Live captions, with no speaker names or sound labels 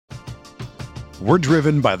We're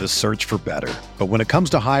driven by the search for better. But when it comes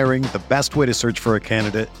to hiring, the best way to search for a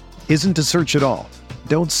candidate isn't to search at all.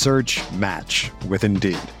 Don't search, match with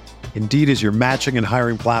Indeed. Indeed is your matching and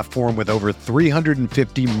hiring platform with over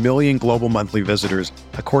 350 million global monthly visitors,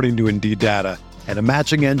 according to Indeed data, and a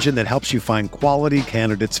matching engine that helps you find quality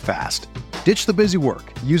candidates fast. Ditch the busy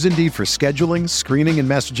work. Use Indeed for scheduling, screening, and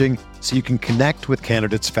messaging so you can connect with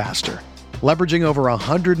candidates faster. Leveraging over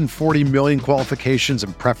 140 million qualifications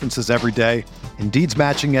and preferences every day, Indeed's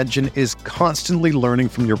matching engine is constantly learning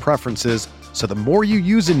from your preferences, so the more you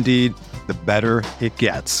use Indeed, the better it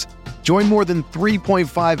gets. Join more than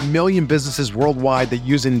 3.5 million businesses worldwide that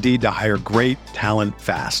use Indeed to hire great talent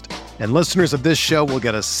fast. And listeners of this show will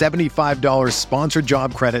get a $75 sponsored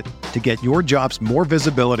job credit to get your jobs more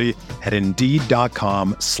visibility at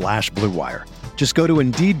Indeed.com/Blue Wire. Just go to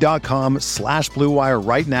Indeed.com/Blue Wire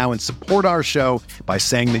right now and support our show by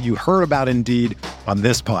saying that you heard about Indeed on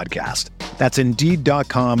this podcast. That's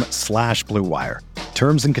Indeed.com/Blue Wire.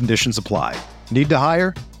 Terms and conditions apply. Need to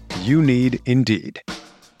hire? You need Indeed.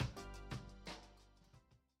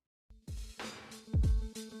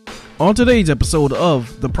 On today's episode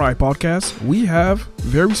of the Pride Podcast, we have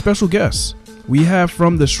very special guests. We have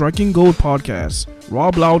from the Striking Gold Podcast,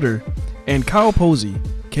 Rob Lauder and Kyle Posey,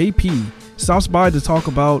 KP, stops by to talk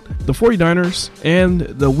about the 49ers and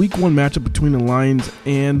the Week 1 matchup between the Lions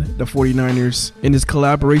and the 49ers in this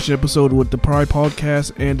collaboration episode with the Pride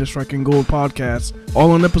Podcast and the Striking Gold Podcast, all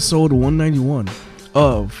on episode 191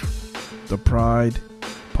 of the Pride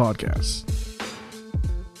Podcast.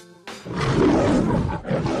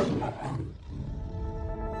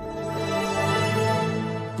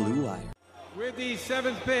 Blue Wire. With the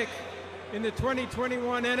 7th pick in the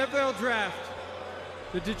 2021 NFL Draft,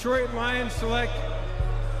 the Detroit Lions select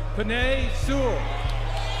Penei Sewell,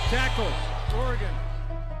 tackle, Oregon.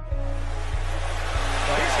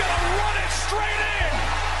 He's going to run it straight in.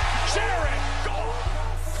 Jared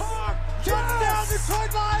Goff. Carr, touchdown,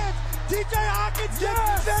 Detroit Lions. TJ Hawkins,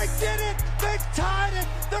 they did it. They tied it.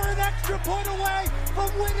 They're an extra point away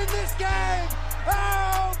from winning this game.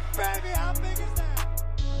 Oh, baby, how big is that?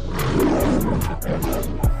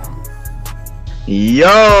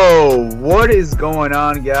 Yo, what is going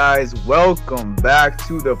on, guys? Welcome back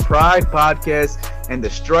to the Pride Podcast and the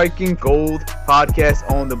Striking Gold Podcast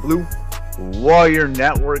on the Blue Wire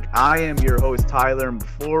Network. I am your host, Tyler, and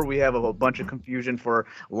before we have a bunch of confusion for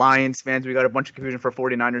Lions fans, we got a bunch of confusion for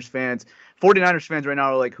 49ers fans. 49ers fans right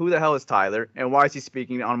now are like, who the hell is Tyler, and why is he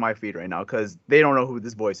speaking on my feed right now? Because they don't know who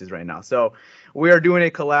this voice is right now. So we are doing a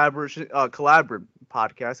collaborative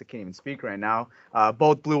podcast. I can't even speak right now.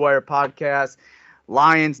 Both Blue Wire podcasts.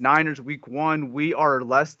 Lions, Niners, Week 1. We are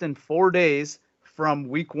less than 4 days from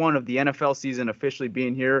Week 1 of the NFL season officially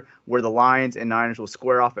being here, where the Lions and Niners will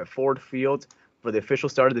square off at Ford Field for the official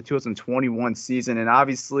start of the 2021 season. And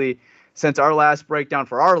obviously, since our last breakdown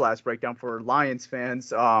for Lions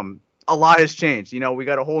fans, a lot has changed. You know, we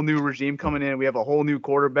got a whole new regime coming in. We have a whole new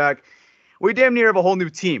quarterback. We damn near have a whole new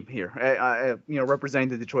team here, representing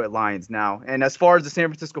the Detroit Lions now. And as far as the San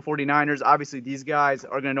Francisco 49ers, obviously these guys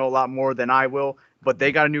are going to know a lot more than I will, but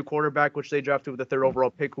they got a new quarterback, which they drafted with the 3rd overall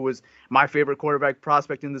pick, who was my favorite quarterback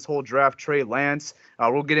prospect in this whole draft, Trey Lance.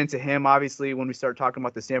 We'll get into him, obviously, when we start talking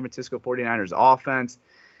about the San Francisco 49ers offense.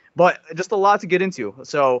 But just a lot to get into.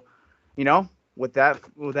 So, with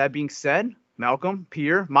that being said, Malcolm,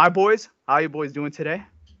 Pierre, my boys, how you boys doing today?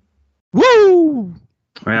 Woo!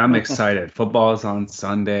 Man, I'm excited. Football is on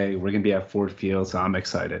Sunday. We're going to be at Ford Field, so I'm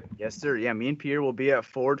excited. Yes, sir. Yeah, me and Pierre will be at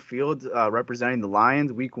Ford Field representing the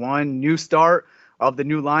Lions Week 1. New start of the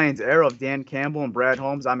new Lions era of Dan Campbell and Brad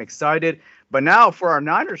Holmes. I'm excited. But now for our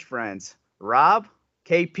Niners friends, Rob,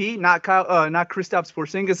 KP, not Kristaps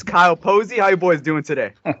Porzingis, Kyle Posey. How you boys doing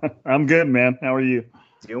today? I'm good, man. How are you?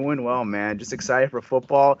 Doing well, man. Just excited for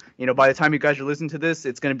football. By the time you guys are listening to this,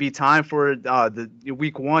 it's going to be time for the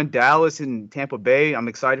Week 1 Dallas and Tampa Bay. I'm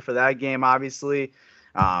excited for that game, obviously.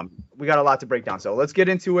 We got a lot to break down, so let's get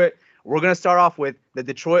into it. We're going to start off with the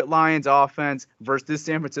Detroit Lions offense versus this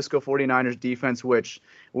San Francisco 49ers defense, which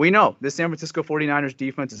we know this San Francisco 49ers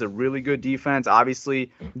defense is a really good defense.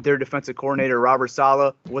 Obviously, their defensive coordinator, Robert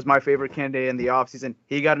Saleh, was my favorite candidate in the offseason.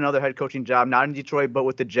 He got another head coaching job, not in Detroit, but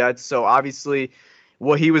with the Jets. So obviously,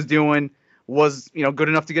 what he was doing was, good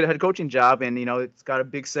enough to get a head coaching job, and, it's got a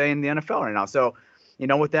big say in the NFL right now. So,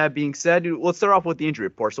 with that being said, let's start off with the injury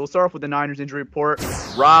report. So we'll start off with the Niners injury report.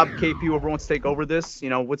 Rob, KP, whoever wants to take over this,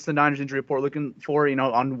 what's the Niners injury report looking for,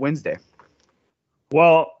 on Wednesday?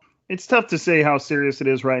 Well, it's tough to say how serious it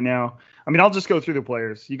is right now. I mean, I'll just go through the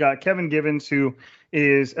players. You got Kevin Givens, who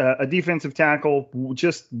is a defensive tackle,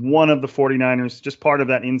 just one of the 49ers, just part of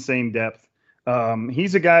that insane depth.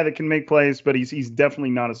 He's a guy that can make plays, but he's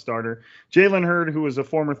definitely not a starter. Jalen Hurd, who was a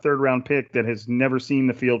former third-round pick that has never seen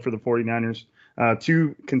the field for the 49ers,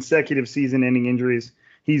 2 consecutive season-ending injuries.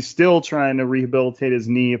 He's still trying to rehabilitate his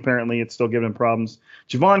knee. Apparently, it's still giving him problems.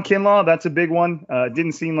 Javon Kinlaw, that's a big one. It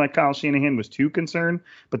didn't seem like Kyle Shanahan was too concerned,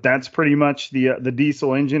 but that's pretty much the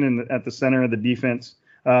diesel engine at the center of the defense.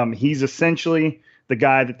 He's essentially the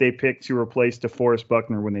guy that they picked to replace DeForest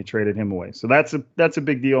Buckner when they traded him away. So that's a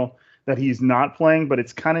big deal that he's not playing, but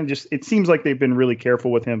it's kind of just – it seems like they've been really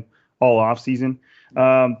careful with him all offseason.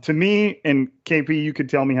 To me, and KP, you could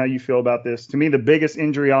tell me how you feel about this. To me, the biggest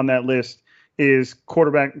injury on that list is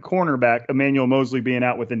cornerback Emmanuel Moseley being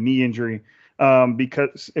out with a knee injury.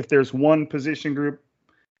 Because if there's one position group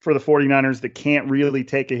for the 49ers that can't really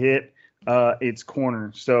take a hit, it's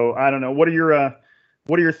corner. So I don't know. What are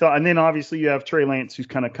your thoughts? And then obviously you have Trey Lance, who's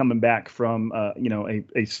kind of coming back from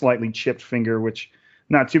a slightly chipped finger, which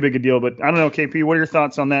not too big a deal. But I don't know, KP, what are your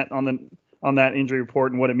thoughts on that on that injury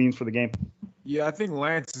report and what it means for the game? Yeah, I think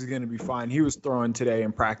Lance is going to be fine. He was throwing today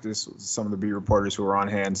in practice. Some of the beat reporters who were on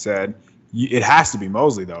hand said it has to be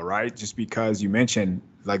Moseley, though, right? Just because you mentioned,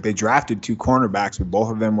 like, they drafted 2 cornerbacks, but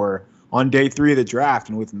both of them were on day 3 of the draft.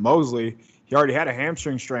 And with Moseley, he already had a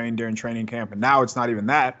hamstring strain during training camp, and now it's not even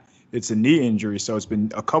that. It's a knee injury. So it's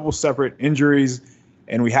been a couple separate injuries,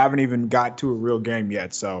 and we haven't even got to a real game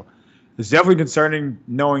yet. So it's definitely concerning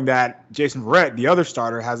knowing that Jason Verrett, the other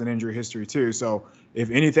starter, has an injury history too. So if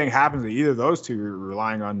anything happens to either of those two, you're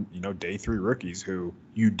relying on, day 3 rookies who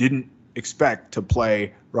you didn't expect to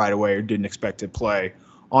play right away or didn't expect to play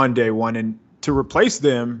on day 1. And to replace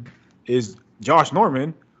them is Josh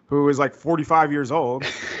Norman, who is like 45 years old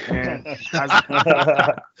and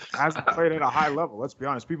hasn't played at a high level. Let's be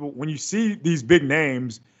honest. People, when you see these big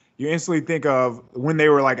names, you instantly think of when they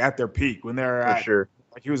were like at their peak, when they're at, sure.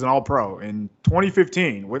 Like he was an all-pro in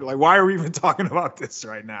 2015. Like, why are we even talking about this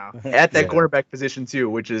right now? At that cornerback position too,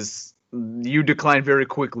 which is you decline very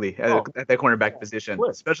quickly at that cornerback position.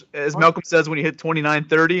 Especially as Malcolm says, when you hit 29,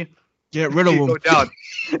 30, get rid of them. Go down.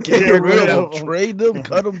 Get rid of them. Trade them.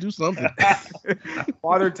 Cut them. Do something.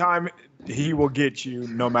 Father time, he will get you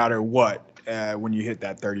no matter what when you hit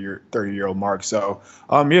that 30-year-old mark. So,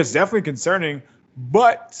 it's definitely concerning.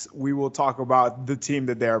 But we will talk about the team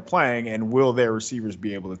that they're playing and will their receivers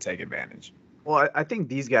be able to take advantage. Well, I think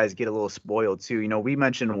these guys get a little spoiled too. We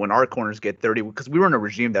mentioned when our corners get 30, because we were in a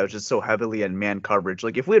regime that was just so heavily in man coverage.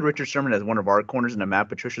 Like if we had Richard Sherman as one of our corners in a Matt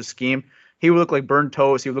Patricia scheme, he would look like burnt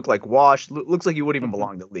toast. He would look like washed. Looks like he wouldn't even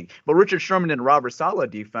belong in the league. But Richard Sherman and Robert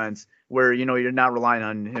Saleh defense, where you're not relying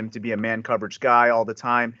on him to be a man coverage guy all the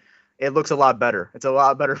time, it looks a lot better. It's a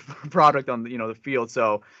lot better product on the field.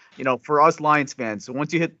 So, for us Lions fans, so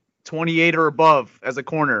once you hit 28 or above as a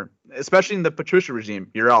corner, especially in the Patricia regime,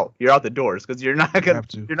 you're out the doors because you're not gonna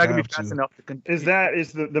be fast enough to continue.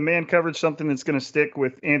 Is the man coverage something that's going to stick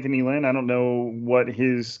with Anthony Lynn? I don't know what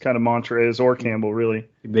his kind of mantra is, or Campbell really.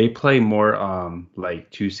 They play more like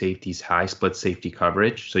 2 safeties high, split safety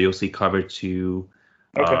coverage. So you'll see cover 2,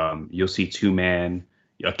 you'll see 2-man,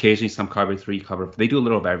 occasionally some cover 3 cover. They do a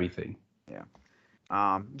little of everything. Yeah.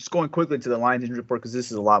 Just going quickly to the Lions injury report because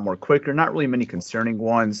this is a lot more quicker. Not really many concerning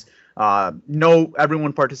ones.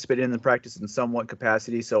 Everyone participated in the practice in somewhat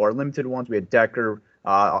capacity. So our limited ones, we had Decker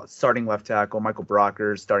starting left tackle, Michael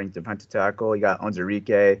Brockers starting defensive tackle. You got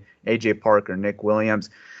Onwuzurike, AJ Parker, Nick Williams.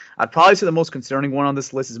 I'd probably say the most concerning one on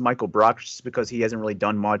this list is Michael Brockers, just because he hasn't really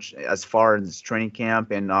done much as far as training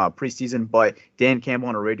camp and preseason. But Dan Campbell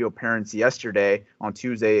on a radio appearance yesterday on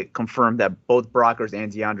Tuesday confirmed that both Brockers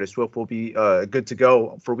and DeAndre Swift will be good to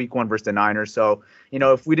go for Week 1 versus the Niners. So,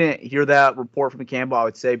 if we didn't hear that report from Campbell, I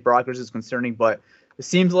would say Brockers is concerning. But it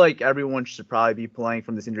seems like everyone should probably be playing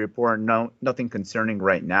from this injury report. No, nothing concerning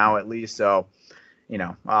right now, at least. So,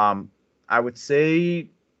 I would say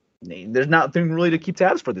there's nothing really to keep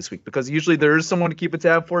tabs for this week because usually there is someone to keep a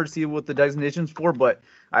tab for to see what the designation's for. But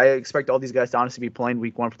I expect all these guys to honestly be playing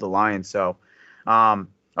Week 1 for the Lions. So,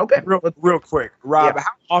 okay. Real quick, Rob, How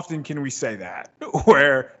often can we say that?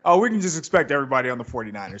 Where, we can just expect everybody on the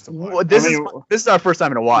 49ers to play. Well, this is our first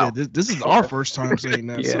time in a while. Yeah, this is our first time saying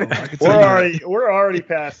that. Yeah. So we're already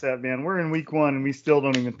past that, man. We're in Week 1 and we still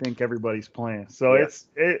don't even think everybody's playing. So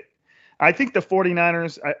I think the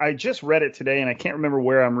 49ers, I just read it today and I can't remember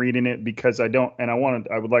where I'm reading it because I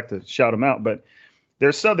would like to shout them out, but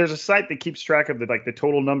there's a site that keeps track of the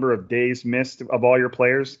total number of days missed of all your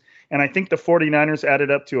players. And I think the 49ers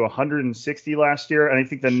added up to 160 last year. And I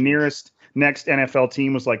think the next NFL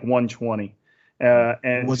team was like 120.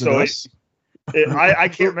 And was so I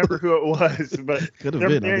can't remember who it was, but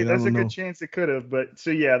there's a good chance it could have. But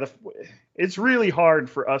so, it's really hard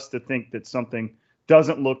for us to think that something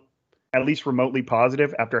doesn't look at least remotely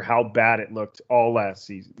positive after how bad it looked all last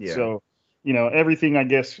season. Yeah. So, everything I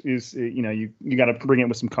guess is, you got to bring it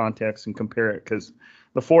with some context and compare it, because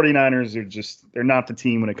the 49ers they're not the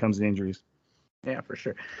team when it comes to injuries. Yeah, for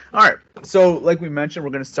sure. All right. So, like we mentioned, we're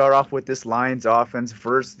going to start off with this Lions offense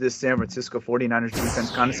versus this San Francisco 49ers defense,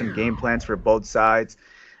 kind of some game plans for both sides.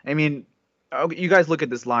 I mean, you guys look at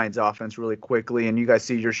this Lions offense really quickly, and you guys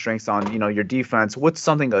see your strengths on, your defense. What's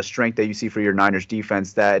a strength that you see for your Niners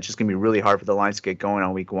defense that it's just going to be really hard for the Lions to get going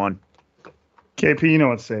on week 1? KP, you know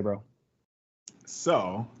what to say, bro.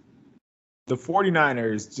 So, the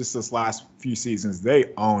 49ers, just this last few seasons,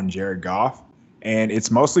 they own Jared Goff. And it's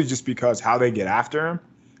mostly just because how they get after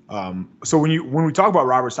him. So when we talk about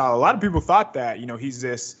Robert Saleh, a lot of people thought that, he's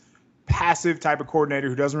this passive type of coordinator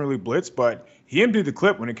who doesn't really blitz, but he emptied the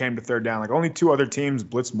clip when it came to third down. Like, only 2 other teams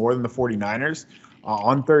blitzed more than the 49ers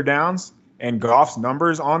on third downs. And Goff's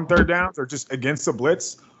numbers on third downs, or just against the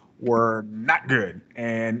blitz, were not good.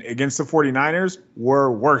 And against the 49ers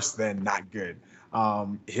were worse than not good.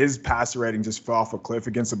 His passer rating just fell off a cliff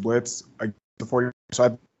against the blitz against the 49ers.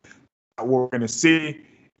 So what we're going to see,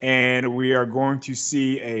 and we are going to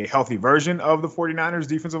see a healthy version of the 49ers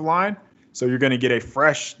defensive line. So you're going to get a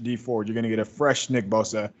fresh D Ford. You're going to get a fresh Nick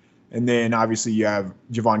Bosa. And then obviously you have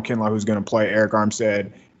Javon Kinlaw, who's going to play Eric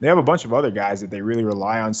Armstead. They have a bunch of other guys that they really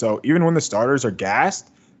rely on. So even when the starters are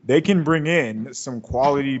gassed, they can bring in some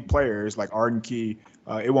quality players like Arden Key.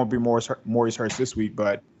 It won't be Maurice Hurst this week,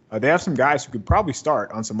 but they have some guys who could probably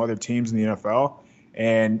start on some other teams in the NFL.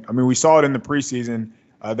 And, I mean, we saw it in the preseason.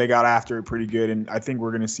 They got after it pretty good, and I think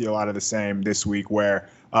we're going to see a lot of the same this week, where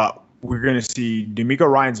we're going to see DeMeco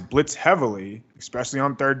Ryans blitz heavily, especially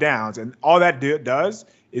on third downs, and all that does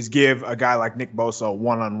is give a guy like Nick Bosa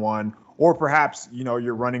one-on-one, or perhaps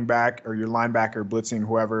your running back or your linebacker blitzing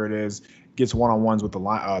whoever it is gets one-on-ones with the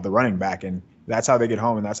running back, and that's how they get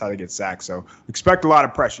home and that's how they get sacked. So expect a lot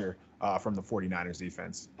of pressure from the 49ers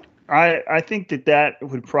defense. I think that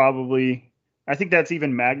would probably. I think that's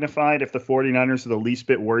even magnified if the 49ers are the least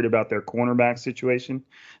bit worried about their cornerback situation.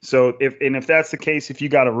 So if that's the case, if you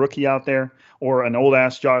got a rookie out there or an old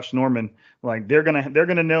ass Josh Norman, like they're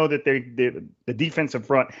gonna know that the defensive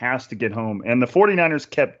front has to get home. And the 49ers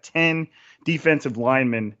kept 10 defensive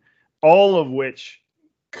linemen, all of which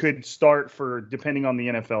could start for depending on the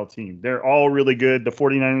NFL team. They're all really good. The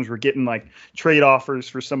 49ers were getting like trade offers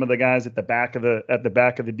for some of the guys at the back of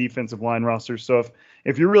the defensive line roster. So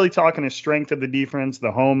if you're really talking a strength of the defense,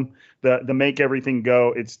 the make everything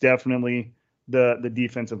go, it's definitely the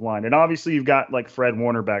defensive line. And obviously you've got like Fred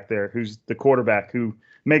Warner back there, who's the quarterback who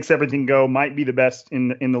makes everything go, might be the best in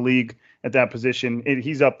the league at that position.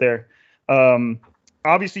 He's up there.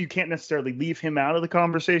 Obviously you can't necessarily leave him out of the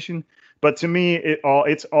conversation, but to me,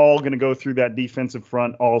 it's all going to go through that defensive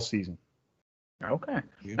front all season. Okay.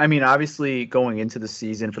 I mean, obviously, going into the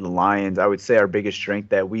season for the Lions, I would say our biggest strength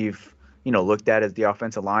that we've looked at is the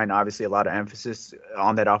offensive line. Obviously, a lot of emphasis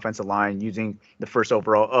on that offensive line, using the first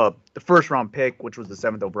round pick, which was the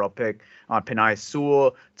 7th overall pick, on Penei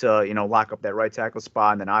Sewell to lock up that right tackle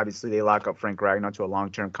spot, and then obviously they lock up Frank Ragnow to a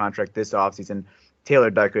long-term contract this offseason.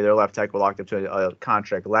 Taylor Decker, their left tackle, locked up to a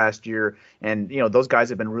contract last year. And, those guys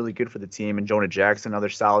have been really good for the team. And Jonah Jackson, another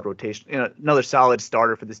solid rotation, another solid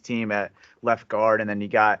starter for this team at left guard. And then you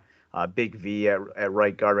got Big V at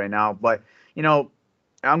right guard right now. But,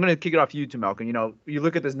 I'm going to kick it off to you, Malcolm. You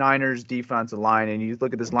look at this Niners defensive line and you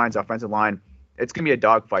look at this Lions offensive line, it's going to be a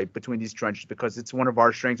dogfight between these trenches because it's one of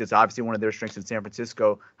our strengths. It's obviously one of their strengths in San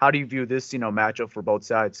Francisco. How do you view this, matchup for both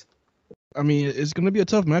sides? I mean, it's going to be a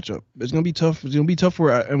tough matchup. It's going to be tough. It's going to be tough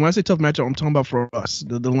and when I say tough matchup, I'm talking about for us,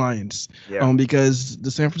 the Lions. Yeah. Because the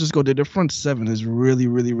San Francisco, their front seven is really,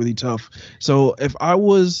 really, really tough. So if I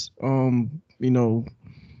was,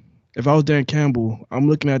 if I was Dan Campbell, I'm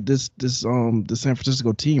looking at the San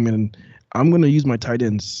Francisco team, and I'm going to use my tight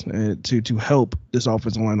ends to help this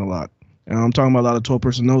offensive line a lot. And I'm talking about a lot of 12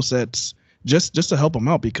 personnel sets just to help them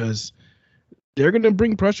out because they're going to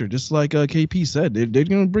bring pressure, just like KP said. They're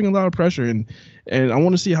going to bring a lot of pressure, and I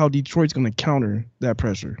want to see how Detroit's going to counter that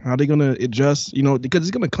pressure. How they're going to adjust, because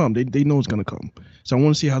it's going to come. They know it's going to come. So I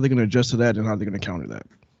want to see how they're going to adjust to that and how they're going to counter that.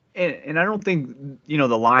 And I don't think, the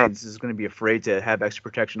Lions is going to be afraid to have extra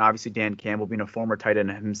protection. Obviously, Dan Campbell, being a former tight end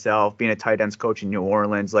himself, being a tight ends coach in New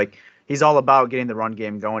Orleans, he's all about getting the run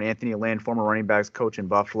game going. Anthony Lynn, former running backs coach in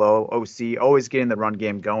Buffalo, OC, always getting the run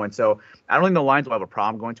game going. So I don't think the Lions will have a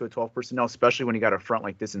problem going to a 12 personnel, especially when you got a front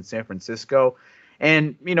like this in San Francisco.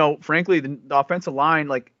 And, frankly, the offensive line,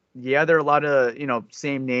 yeah, there are a lot of,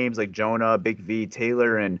 same names like Jonah, Big V,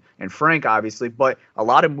 Taylor, and Frank, obviously, but a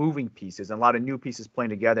lot of moving pieces and a lot of new pieces playing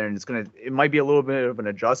together. And it might be a little bit of an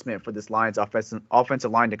adjustment for this Lions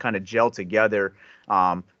offensive line to kind of gel together.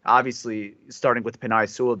 Obviously, starting with Penei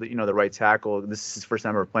Sewell, the right tackle. This is his first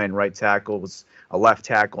time ever playing right tackle. Was a left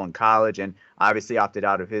tackle in college, and obviously opted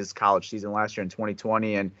out of his college season last year in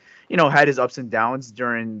 2020, and had his ups and downs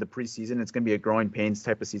during the preseason. It's going to be a growing pains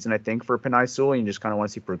type of season, I think, for Penei Sewell. You just kind of want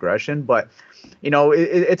to see progression, but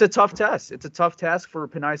it's a tough test. It's a tough task for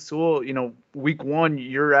Penei Sewell. Week 1,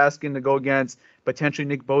 you're asking to go against potentially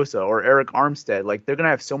Nick Bosa or Eric Armstead. Like, they're going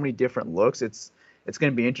to have so many different looks. It's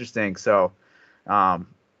going to be interesting. So.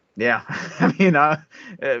 Yeah, I mean,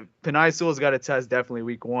 Penei Sewell's got a test definitely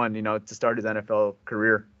week 1, to start his NFL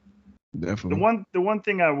career. Definitely. The one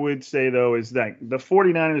thing I would say, though, is that the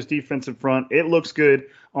 49ers defensive front, it looks good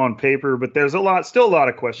on paper, but there's still a lot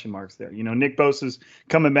of question marks there. Nick Bosa's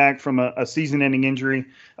coming back from a season-ending injury.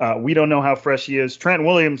 We don't know how fresh he is. Trent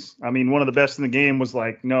Williams, I mean, one of the best in the game, was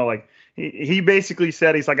like, no, like, he basically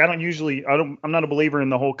said, he's like, I'm not a believer in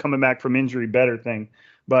the whole coming back from injury better thing.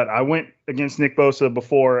 But I went against Nick Bosa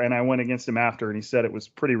before, and I went against him after, and he said it was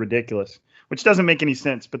pretty ridiculous, which doesn't make any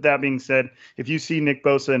sense. But that being said, if you see Nick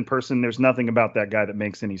Bosa in person, there's nothing about that guy that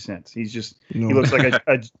makes any sense. He's just he looks like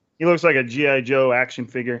he looks like a G.I. Joe action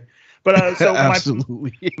figure. But so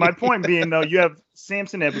my point being, though, you have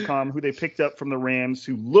Samson Ebukam, who they picked up from the Rams,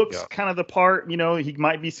 who looks kind of the part. He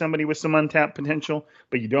might be somebody with some untapped potential,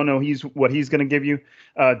 but you don't know what he's going to give you.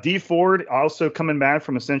 Dee Ford also coming back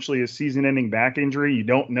from essentially a season-ending back injury. You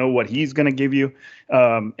don't know what he's going to give you.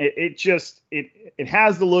 It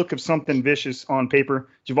has the look of something vicious on paper.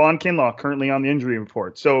 Javon Kinlaw currently on the injury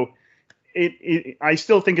report. So I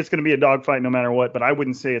still think it's going to be a dogfight no matter what, but I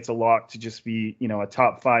wouldn't say it's a lock to just be, a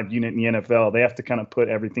top 5 unit in the NFL. They have to kind of put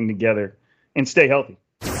everything together and stay healthy.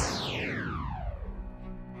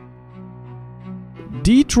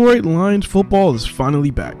 Detroit Lions football is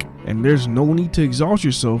finally back, and there's no need to exhaust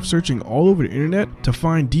yourself searching all over the internet to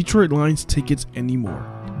find Detroit Lions tickets anymore.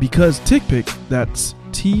 Because TickPick, that's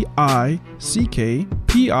TickPick,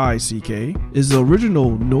 is the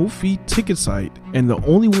original no-fee ticket site and the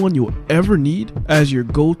only one you'll ever need as your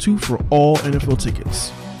go-to for all NFL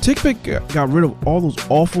tickets. TickPick got rid of all those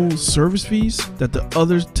awful service fees that the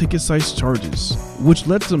other ticket sites charges, which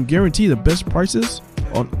lets them guarantee the best prices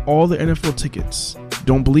on all the NFL tickets.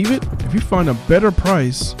 Don't believe it? If you find a better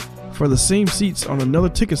price for the same seats on another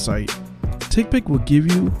ticket site, TickPick will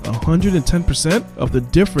give you 110% of the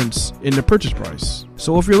difference in the purchase price.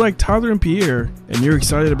 So if you're like Tyler and Pierre and you're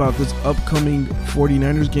excited about this upcoming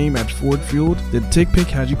 49ers game at Ford Field, then TickPick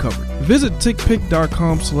has you covered. Visit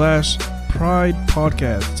TickPick.com/Pride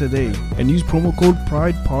Podcast today and use promo code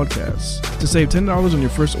Pride Podcast to save $10 on your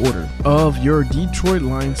first order of your Detroit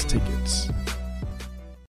Lions tickets.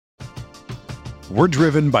 We're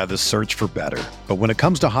driven by the search for better, but when it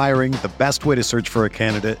comes to hiring, the best way to search for a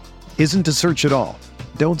candidate isn't to search at all.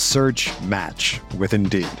 Don't search, match with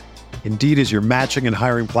Indeed. Indeed is your matching and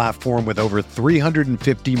hiring platform with over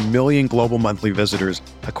 350 million global monthly visitors,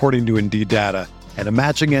 according to Indeed data, and a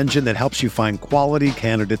matching engine that helps you find quality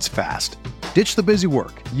candidates fast. Ditch the busy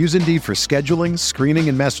work. Use Indeed for scheduling, screening,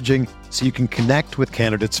 and messaging so you can connect with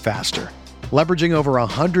candidates faster. Leveraging over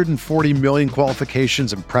 140 million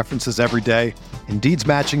qualifications and preferences every day, Indeed's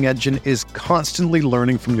matching engine is constantly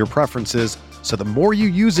learning from your preferences, so the more you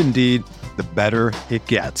use Indeed, the better it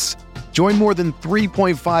gets. Join more than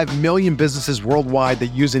 3.5 million businesses worldwide that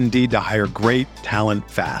use Indeed to hire great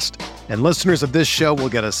talent fast. And listeners of this show will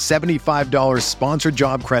get a $75 sponsored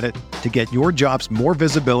job credit to get your jobs more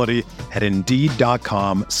visibility at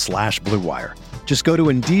Indeed.com/Blue Wire. Just go to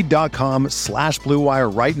Indeed.com/Blue Wire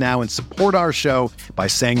right now and support our show by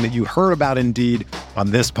saying that you heard about Indeed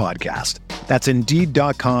on this podcast. That's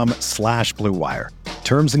Indeed.com/Blue Wire.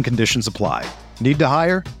 Terms and conditions apply. Need to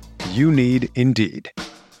hire? You need Indeed.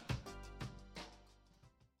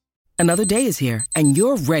 Another day is here, and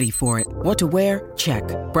you're ready for it. What to wear? Check.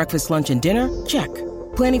 Breakfast, lunch, and dinner? Check.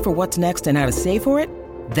 Planning for what's next and how to save for it?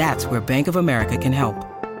 That's where Bank of America can help.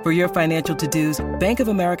 For your financial to-dos, Bank of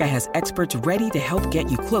America has experts ready to help get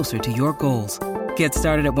you closer to your goals. Get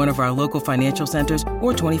started at one of our local financial centers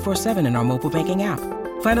or 24/7 in our mobile banking app.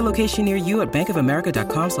 Find a location near you at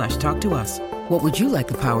bankofamerica.com/talktous. What would you like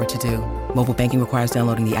the power to do? Mobile banking requires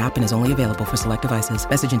downloading the app and is only available for select devices.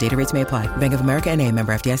 Message and data rates may apply. Bank of America NA,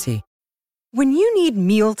 member FDIC. When you need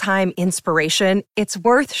mealtime inspiration, it's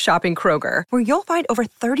worth shopping Kroger, where you'll find over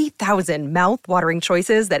 30,000 mouth-watering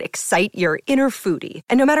choices that excite your inner foodie.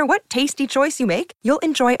 And no matter what tasty choice you make, you'll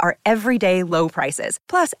enjoy our everyday low prices,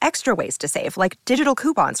 plus extra ways to save, like digital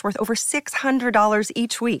coupons worth over $600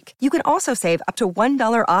 each week. You can also save up to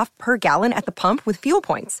 $1 off per gallon at the pump with fuel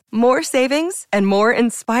points. More savings and more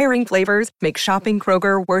inspiring flavors make shopping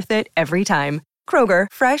Kroger worth it every time. Kroger,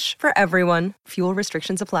 fresh for everyone. Fuel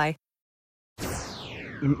restrictions apply.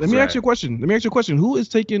 Let me ask you a question. Who is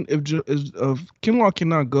taking if Kinlaw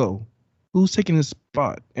cannot go? Who's taking his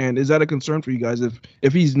spot? And is that a concern for you guys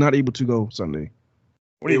if he's not able to go Sunday?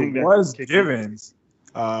 What do you think? It was Givens.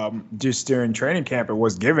 Just during training camp, it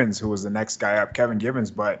was Givens who was the next guy up, Kevin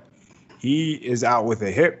Givens, but he is out with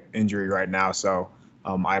a hip injury right now. So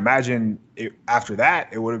I imagine after that,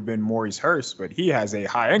 it would have been Maurice Hurst, but he has a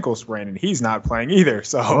high ankle sprain and he's not playing either.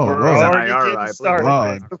 So the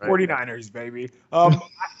 49ers, baby.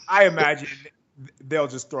 I imagine they'll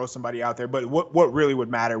just throw somebody out there. But what really would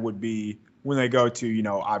matter would be when they go to,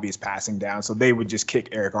 obvious passing down. So they would just kick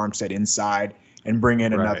Eric Armstead inside and bring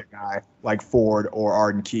in another guy like Ford or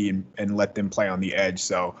Arden Key and let them play on the edge.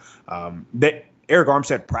 So Eric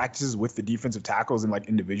Armstead practices with the defensive tackles in like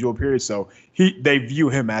individual periods, so they view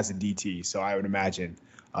him as a DT. So I would imagine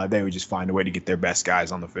they would just find a way to get their best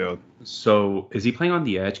guys on the field. So is he playing on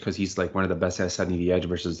the edge because he's like one of the best at setting the edge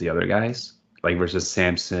versus the other guys, like versus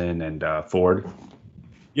Sampson and Ford?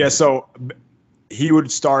 Yeah, so he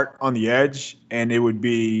would start on the edge, and it would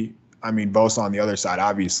be, Bosa on the other side,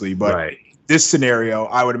 obviously. But this scenario,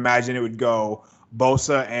 I would imagine it would go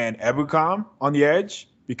Bosa and Ebukam on the edge,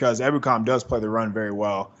 because Ebukam does play the run very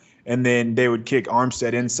well. And then they would kick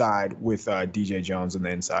Armstead inside with DJ Jones on the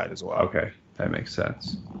inside as well. Okay, that makes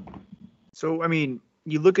sense. So,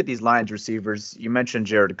 you look at these Lions receivers. You mentioned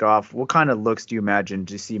Jared Goff. What kind of looks do you imagine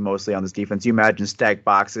to see mostly on this defense? You imagine stacked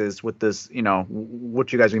boxes with this,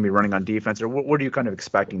 what you guys are going to be running on defense? Or what are you kind of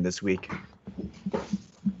expecting this week?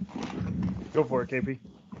 Go for it, KP.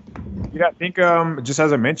 Yeah, I think just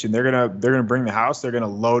as I mentioned, they're gonna bring the house. They're gonna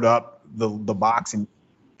load up the box and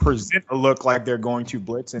present a look like they're going to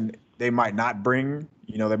blitz, and they might not bring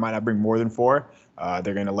more than 4.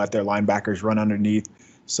 They're going to let their linebackers run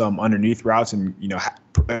underneath routes and,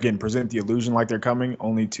 again, present the illusion like they're coming,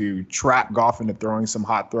 only to trap Goff into throwing some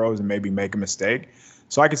hot throws and maybe make a mistake.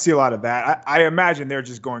 So I can see a lot of that. I imagine they're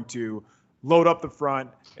just going to load up the front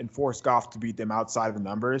and force Goff to beat them outside of the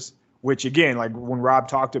numbers, which, again, like when Rob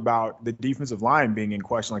talked about the defensive line being in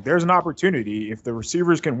question, like there's an opportunity. If the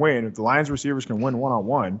receivers can win, if the Lions receivers can win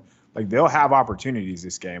one-on-one, like they'll have opportunities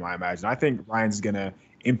this game, I imagine. I think Ryan's going to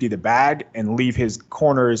empty the bag and leave his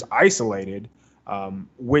corners isolated,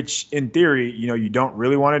 which in theory, you don't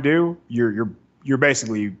really want to do. You're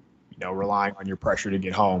basically, relying on your pressure to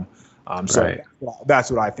get home. So that's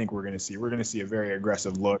what I think we're going to see. We're going to see a very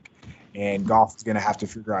aggressive look, and Goff is going to have to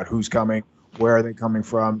figure out who's coming, where are they coming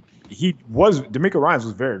from. DeMeco Ryans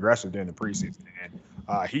was very aggressive during the preseason,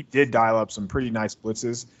 and he did dial up some pretty nice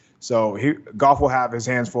blitzes. So Goff will have his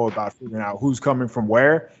hands full about figuring out who's coming from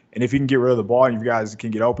where, and if he can get rid of the ball and you guys can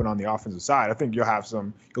get open on the offensive side, I think you'll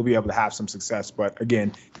be able to have some success. But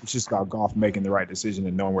again, it's just about Goff making the right decision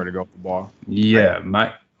and knowing where to go with the ball. Yeah,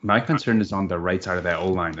 my concern is on the right side of that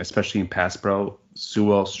O-line, especially in pass pro.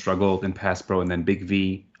 Sewell struggled in pass pro, and then Big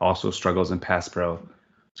V also struggles in pass pro.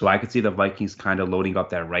 So I could see the Vikings kind of loading up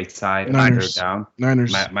that right side. Niners. Down.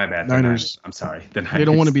 Niners. My bad. Niners. I'm sorry. The Niners. They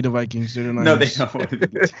don't want to be the Vikings. They're the Niners. No, they don't want to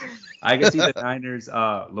be. I can see the Niners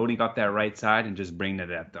loading up that right side and just bringing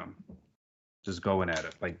it at them. Just going at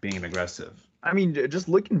it, like being aggressive. Just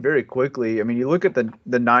looking very quickly, you look at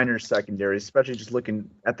the Niners secondary, especially just looking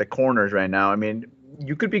at the corners right now.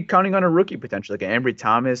 You could be counting on a rookie potentially, like Ambry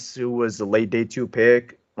Thomas, who was a late day 2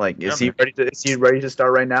 pick. Like, is he ready to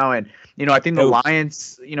start right now? And, I think the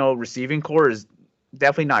Lions, receiving core is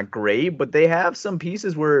definitely not great, but they have some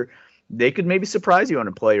pieces where they could maybe surprise you on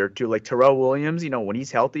a play or two. Like Terrell Williams, when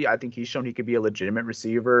he's healthy, I think he's shown he could be a legitimate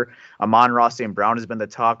receiver. Amon-Ra St. Brown has been the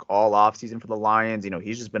talk all offseason for the Lions.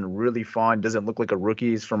 He's just been really fun. Doesn't look like a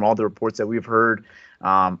rookie from all the reports that we've heard.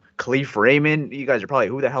 Khalif Raymond, you guys are probably,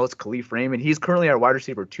 who the hell is Khalif Raymond? He's currently our wide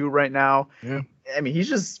receiver 2 right now. Yeah.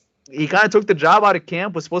 He kind of took the job out of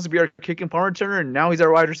camp, was supposed to be our kick and punt returner, and now he's our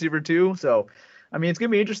wide receiver 2. So, it's going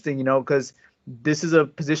to be interesting, because this is a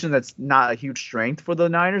position that's not a huge strength for the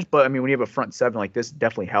Niners. But, when you have a front 7 like this, it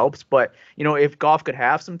definitely helps. But, if Goff could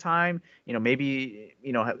have some time, maybe,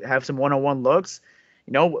 have some one-on-one looks,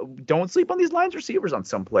 don't sleep on these Lions receivers on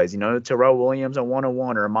some plays. Terrell Williams on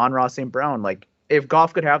one-on-one or Amon-Ra St. Brown. Like, if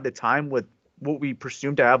Goff could have the time with what we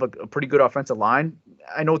presume to have a pretty good offensive line,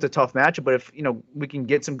 I know it's a tough matchup, but if we can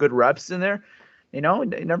get some good reps in there, you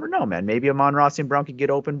never know, man. Maybe Amon-Ra St. Brown could get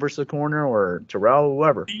open versus the corner, or Terrell,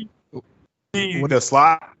 whoever. The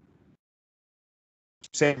slot,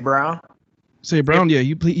 St. Brown. St. Brown, yeah,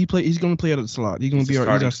 he's going to play out of the slot. He's going to be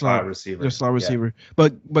our slot receiver. Slot receiver. Yeah.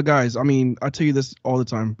 But guys, I mean, I tell you this all the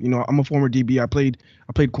time. I'm a former DB. I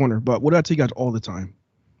played corner, but what do I tell you guys all the time?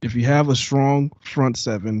 If you have a strong front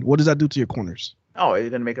seven, what does that do to your corners? Oh, it's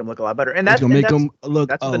going to make them look a lot better. And that's going to make them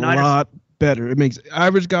look a lot better. It makes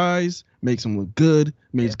average guys, makes them look good,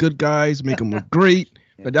 makes good guys, make them look great.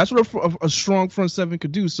 But that's what a strong front seven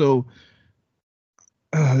could do. So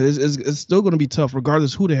it's still going to be tough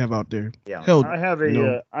regardless who they have out there. Yeah. Hell, I have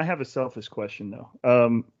a selfish question,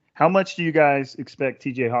 though. How much do you guys expect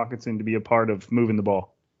TJ Hawkinson to be a part of moving the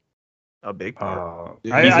ball? A big part.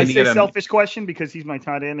 I say selfish question because he's my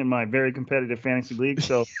tight end in my very competitive fantasy league.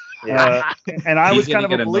 So, and I was kind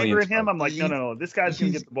of a believer in him. I'm like, no, this guy's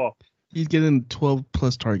going to get the ball. He's getting 12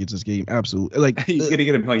 plus targets this game. Absolutely. Like he's going to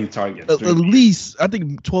get a million targets. At least, I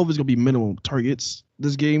think 12 is going to be minimum targets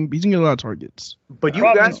this game. He's going to get a lot of targets. But you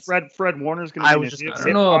guys, Fred Warner's going to be I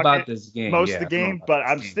don't know about this game. Most of the game, but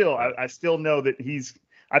I still know that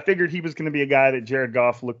I figured he was going to be a guy that Jared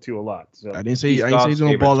Goff looked to a lot. So. I didn't say he's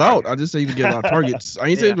going to ball out. I just say he's going to get a lot of targets. I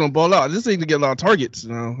ain't say he's going to ball out. I just say he's going to get a lot of targets.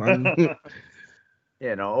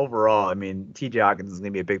 Overall, I mean, TJ Hawkinson is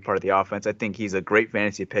going to be a big part of the offense. I think he's a great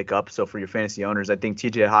fantasy pickup. So for your fantasy owners, I think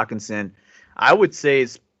TJ Hawkinson, I would say,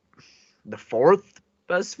 is the fourth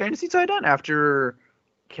best fantasy tight end after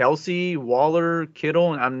Kelsey, Waller,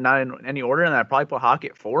 Kittle, and I'm not in any order, and I'd probably put Hawk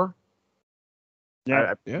at 4.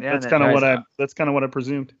 That's kind of what I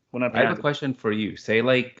presumed when I have a question for you. Say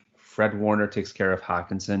like Fred Warner takes care of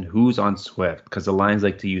Hawkinson. Who's on Swift? Because the Lions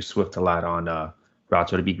like to use Swift a lot on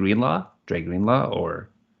routes. Would it be Greenlaw, Dre Greenlaw, or?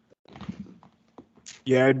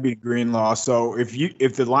 Yeah, it'd be Greenlaw. So if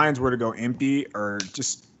the Lions were to go empty or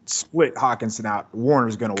just split Hawkinson out,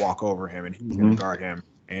 Warner's going to walk over him and he's going to guard him.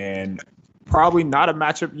 And probably not a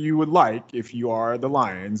matchup you would like if you are the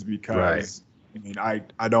Lions because. Right. I mean,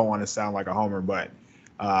 I don't want to sound like a homer, but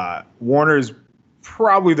Warner is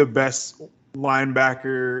probably the best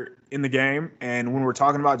linebacker in the game. And when we're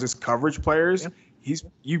talking about just coverage players,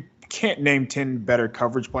 you can't name 10 better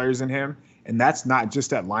coverage players than him. And that's not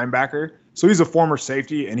just at linebacker. So he's a former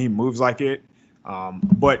safety and he moves like it.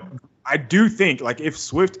 But I do think like if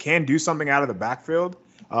Swift can do something out of the backfield,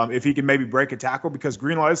 if he can maybe break a tackle, because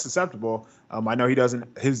Greenlaw is susceptible. I know he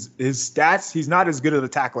doesn't. His stats, he's not as good of a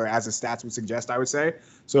tackler as his stats would suggest, I would say.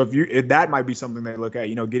 So if that might be something they look at,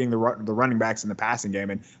 getting the running backs in the passing game.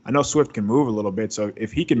 And I know Swift can move a little bit, so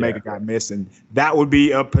if he can make a guy miss, and that would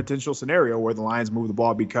be a potential scenario where the Lions move the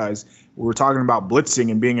ball, because we're talking about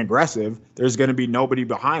blitzing and being aggressive. There's going to be nobody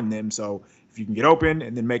behind them, so if you can get open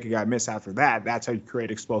and then make a guy miss after that, that's how you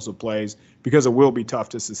create explosive plays, because it will be tough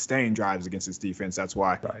to sustain drives against this defense. That's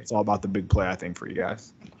why it's all about the big play, I think, for you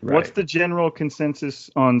guys. Right. What's the general consensus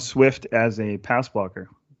on Swift as a pass blocker?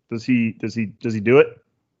 Does he do it?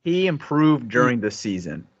 He improved during the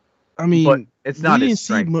season. I mean, but it's not his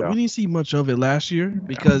strength, we didn't see much of it last year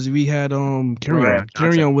because we had Kerryon.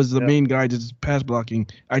 Kerryon was the main guy just pass blocking.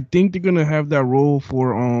 I think they're gonna have that role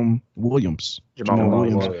for Williams. Jamal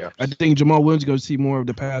Williams. I think Jamal Williams is gonna see more of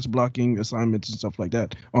the pass blocking assignments and stuff like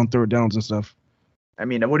that on third downs and stuff. I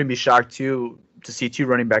mean, I wouldn't be shocked to see 2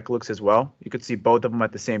 running back looks as well. You could see both of them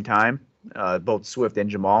at the same time, both Swift and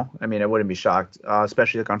Jamal. I mean, I wouldn't be shocked,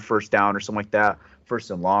 especially like on first down or something like that, first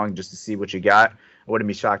and long, just to see what you got. I wouldn't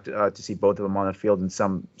be shocked to see both of them on the field in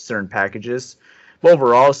some certain packages. But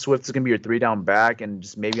overall, Swift is going to be your 3-down back, and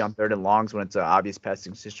just maybe on third and longs when it's an obvious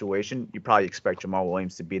passing situation, you probably expect Jamal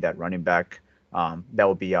Williams to be that running back that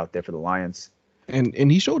will be out there for the Lions.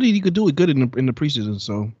 And he showed that he could do it good in the preseason.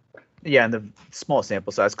 So yeah, and the small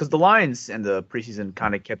sample size, because the Lions in the preseason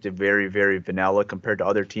kind of kept it very, very vanilla compared to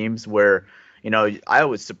other teams where, I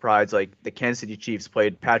was surprised, like the Kansas City Chiefs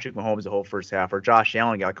played Patrick Mahomes the whole first half, or Josh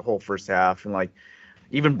Allen got like a whole first half, and like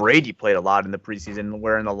even Brady played a lot in the preseason,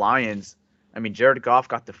 where in the Lions, I mean, Jared Goff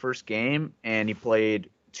got the first game and he played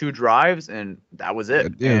 2 drives and that was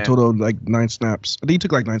it. Yeah, and, total like 9 snaps. I think he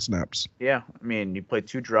took like 9 snaps. Yeah, I mean, he played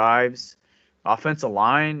 2 drives. Offensive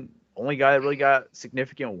line, only guy that really got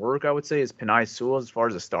significant work, I would say, is Penei Sewell as far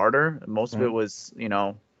as a starter. Most of it was,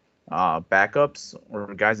 backups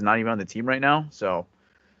or guys not even on the team right now. So,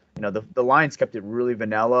 the Lions kept it really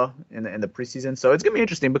vanilla in the preseason. So it's going to be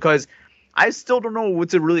interesting because I still don't know what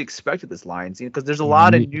to really expect of this Lions, because there's a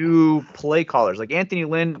lot of new play callers. Like Anthony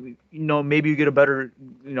Lynn, maybe you get a better,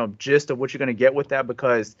 gist of what you're going to get with that,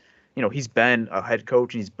 because he's been a head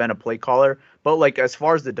coach and he's been a play caller. But like as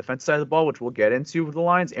far as the defense side of the ball, which we'll get into with the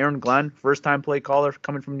Lions, Aaron Glenn, first time play caller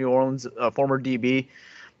coming from New Orleans, former DB.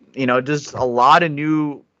 Just a lot of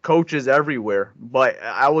new coaches everywhere. But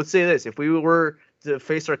I would say this: if we were to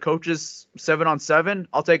face our coaches 7-on-7,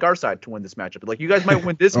 I'll take our side to win this matchup. Like you guys might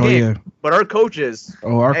win this game, but our coaches.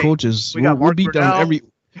 Coaches. We'll beat down every.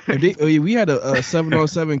 If we had a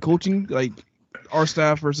 7-on-7 coaching, like our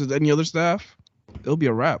staff versus any other staff, it'll be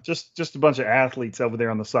a wrap. Just a bunch of athletes over there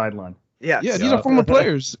on the sideline. Yeah, these are former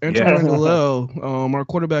players. Antoine Galel, our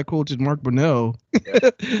quarterback coach is Mark Burnell.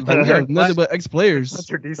 Nothing but ex-players.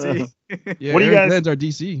 That's our DC. What do you guys? That's our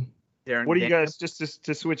DC. What do you guys? Just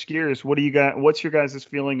to switch gears, what do you got? What's your guys'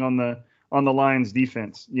 feeling on the Lions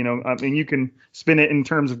defense? I mean, you can spin it in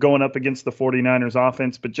terms of going up against the 49ers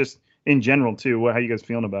offense, but just in general too. How you guys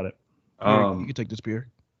feeling about it? You can take this beer.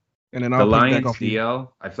 And then the Lions DL,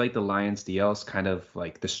 I feel like the Lions DL is kind of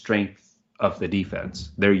like the strength of the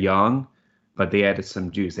defense. They're young, but they added some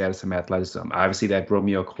juice. They added some athleticism. Obviously, that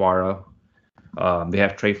Romeo Okwara. They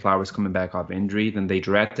have Trey Flowers coming back off injury. Then they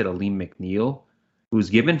drafted Aleem McNeil, who's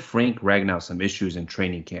given Frank Ragnow some issues in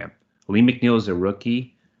training camp. Aleem McNeil is a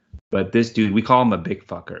rookie, but this dude, we call him a big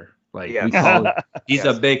fucker. Like we call him, he's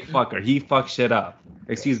a big fucker. He fucks shit up.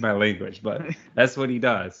 Excuse my language, but that's what he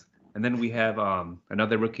does. And then we have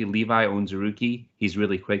another rookie, Levi Onwuzurike. He's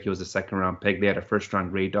really quick. He was a second-round pick. They had a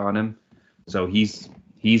first-round grade on him. So he's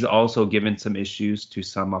also given some issues to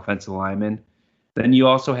some offensive linemen. Then you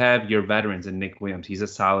also have your veterans in Nick Williams. He's a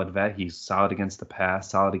solid vet. He's solid against the pass,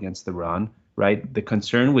 solid against the run, right? The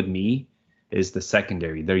concern with me is the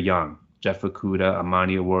secondary. They're young. Jeff Okudah,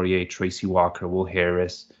 Amani Oruwariye, Tracy Walker, Will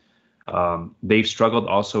Harris. They've struggled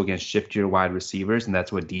also against shiftier wide receivers, and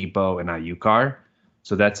that's what Debo and Ayuk are.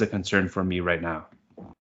 So that's a concern for me right now.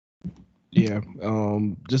 Yeah,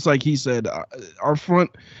 just like he said, our front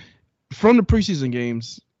from the preseason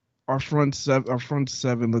games, our front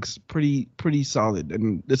seven looks pretty solid,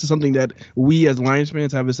 and this is something that we as Lions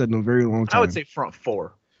fans haven't said in a very long time. I would say front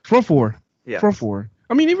four. Yeah. Front four.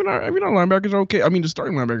 I mean, even our linebackers are okay. I mean, the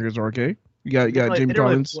starting linebackers are okay. You got Jamie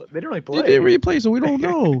Collins. They didn't really play. They didn't really play, so we don't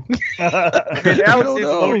know.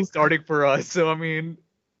 Alex is starting for us, so I mean.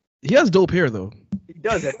 He has dope hair though. He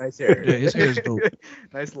does have nice hair. Yeah, his hair is dope.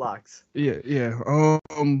 Nice locks. Yeah.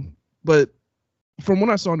 But from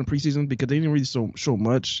what I saw in the preseason, because they didn't really show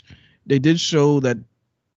much, they did show that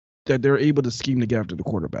they're able to scheme to get after the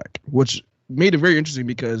quarterback, which made it very interesting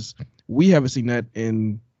because we haven't seen that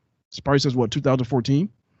in probably since 2014,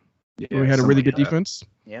 where we had a really good defense.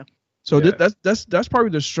 Yeah. So that's probably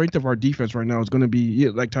the strength of our defense right now is going to be,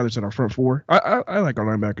 like Tyler said, our front four. I like our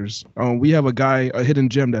linebackers. We have a hidden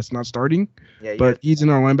gem that's not starting, but he's in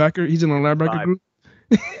our linebacker group.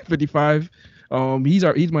 55.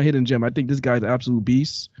 He's my hidden gem. I think this guy's an absolute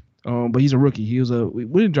beast. But he's a rookie. He was we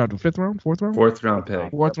didn't draft him, fourth round pick.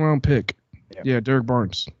 Fourth round pick. Yeah, Derek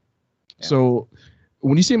Barnes. Yeah. So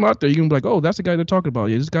when you see him out there, you can be like, oh, that's the guy they're talking about.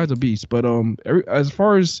 Yeah, this guy's a beast. But as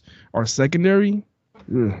far as our secondary,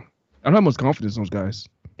 I don't have much confidence in those guys.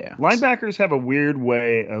 Yeah. Linebackers have a weird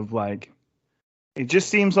way of like, it just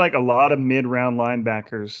seems like a lot of mid-round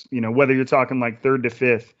linebackers, whether you're talking like third to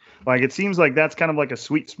fifth, like it seems like that's kind of like a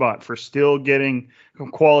sweet spot for still getting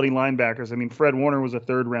quality linebackers. I mean, Fred Warner was a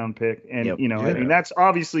third-round pick, and I mean that's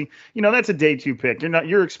obviously, that's a day 2 pick.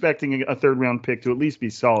 You're expecting a third-round pick to at least be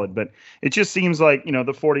solid, but it just seems like the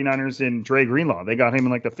 49ers and Dre Greenlaw, they got him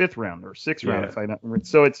in like the 5th round or 6th round if I don't remember.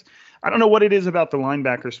 So I don't know what it is about the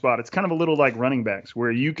linebacker spot. It's kind of a little like running backs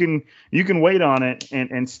where you can wait on it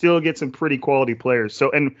and still get some pretty quality players.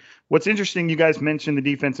 So, and what's interesting, you guys mentioned the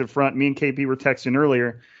defensive front. Me and KP were texting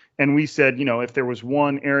earlier, and we said, if there was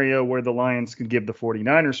one area where the Lions could give the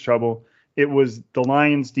 49ers trouble, it was the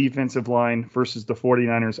Lions defensive line versus the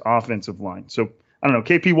 49ers offensive line. So, I don't know.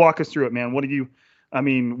 KP, walk us through it, man. What do you – I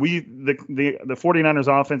mean, the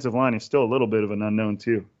 49ers offensive line is still a little bit of an unknown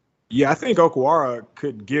too. Yeah, I think Okwara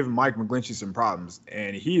could give Mike McGlinchey some problems,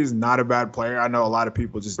 and he is not a bad player. I know a lot of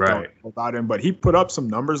people just don't know about him, but he put up some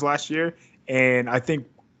numbers last year, and I think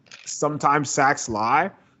sometimes sacks lie,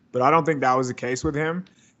 but I don't think that was the case with him.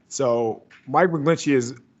 So Mike McGlinchey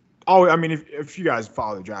is if you guys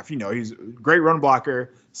follow the draft, he's a great run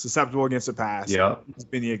blocker, susceptible against the pass. Yeah. He's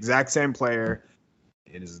been the exact same player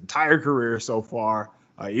in his entire career so far.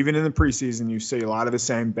 Even in the preseason, you see a lot of the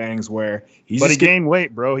same bangs where he gained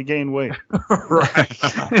weight, bro. He gained weight.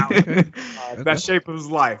 Right. Best shape of his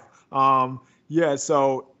life.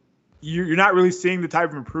 So you're not really seeing the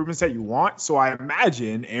type of improvements that you want. So I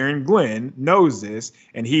imagine Aaron Glenn knows this,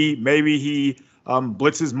 and he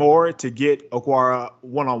blitzes more to get Okwara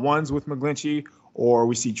one-on-ones with McGlinchey, or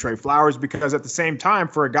we see Trey Flowers, because at the same time,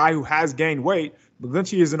 for a guy who has gained weight,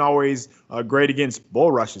 McGlinchey isn't always great against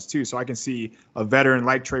bull rushes too. So I can see a veteran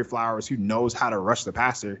like Trey Flowers who knows how to rush the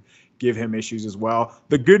passer give him issues as well.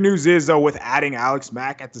 The good news is, though, with adding Alex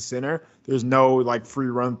Mack at the center, there's no like free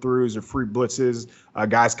run throughs or free blitzes,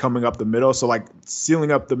 guys coming up the middle. So like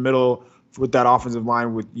sealing up the middle with that offensive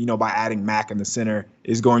line with, by adding Mack in the center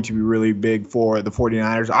is going to be really big for the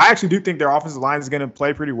 49ers. I actually do think their offensive line is going to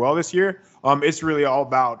play pretty well this year. It's really all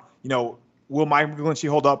about, will Mike McGlinchey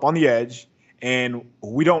hold up on the edge? And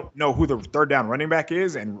we don't know who the third down running back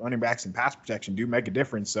is, and running backs in pass protection do make a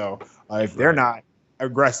difference. So if they're not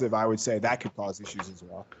aggressive, I would say that could cause issues as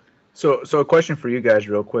well. So a question for you guys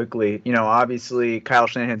real quickly. Obviously Kyle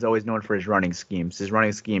Shanahan's always known for his running schemes.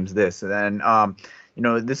 This. And then,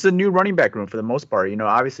 this is a new running back room for the most part.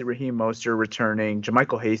 Obviously Raheem Mostert returning,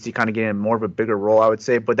 JaMycal Hasty kind of getting more of a bigger role, I would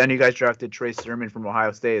say. But then you guys drafted Trey Sermon from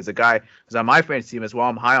Ohio State as a guy who's on my fantasy team as well.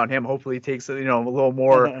 I'm high on him. Hopefully he takes a little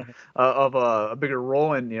more of a bigger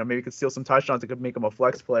role, and maybe could steal some touchdowns that could make him a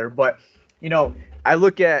flex player. But I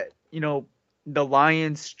look at the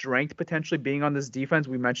Lions' strength potentially being on this defense.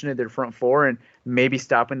 We mentioned it, their front four, and maybe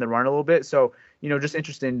stopping the run a little bit. So, just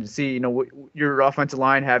interesting to see, your offensive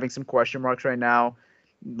line having some question marks right now.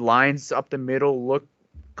 Lions up the middle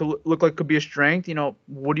look like could be a strength.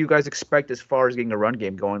 What do you guys expect as far as getting a run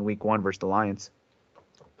game going week 1 versus the Lions?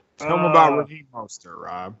 Tell them about Raheem Mostert,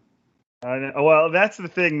 Rob. Well, that's the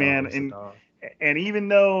thing, man. And even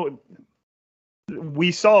though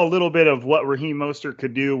we saw a little bit of what Raheem Mostert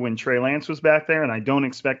could do when Trey Lance was back there, and I don't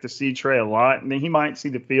expect to see Trey a lot. And he might see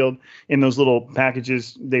the field in those little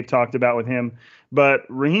packages they've talked about with him. But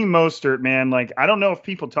Raheem Mostert, man, I don't know if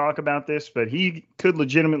people talk about this, but he could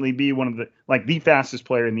legitimately be one of the fastest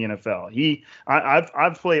player in the NFL.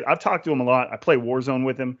 I've talked to him a lot. I play Warzone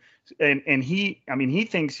with him, and he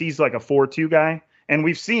thinks he's like a 4.2 guy. And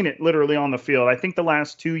we've seen it literally on the field. I think the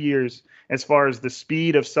last 2 years, as far as the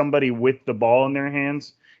speed of somebody with the ball in their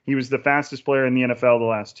hands, he was the fastest player in the NFL the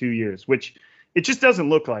last 2 years, which it just doesn't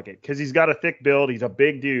look like it because he's got a thick build. He's a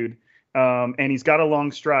big dude, and he's got a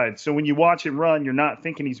long stride. So when you watch him run, you're not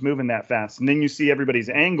thinking he's moving that fast. And then you see everybody's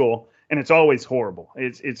angle, and it's always horrible.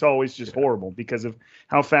 It's always just horrible because of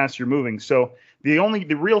how fast you're moving. So the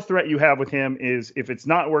real threat you have with him is if it's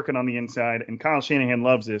not working on the inside, and Kyle Shanahan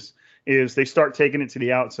loves this, is they start taking it to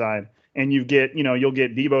the outside, and you'll get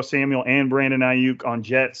Deebo Samuel and Brandon Ayuk on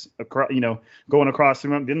jets, going across the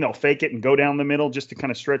room. Then they'll fake it and go down the middle just to kind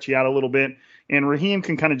of stretch you out a little bit. And Raheem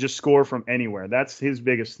can kind of just score from anywhere. That's his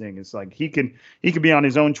biggest thing. It's like he could be on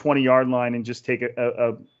his own 20-yard line and just take it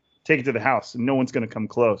to the house, and no one's going to come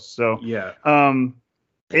close. So yeah.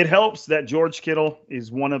 It helps that George Kittle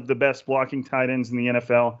is one of the best blocking tight ends in the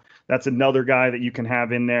NFL. That's another guy that you can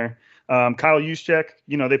have in there. Kyle Juszczyk,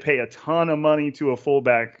 they pay a ton of money to a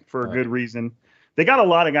fullback for a good reason. They got a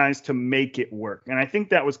lot of guys to make it work. And I think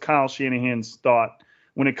that was Kyle Shanahan's thought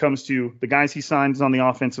when it comes to the guys he signs on the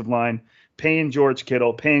offensive line, paying George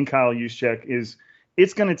Kittle, paying Kyle Juszczyk, is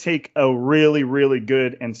it's going to take a really, really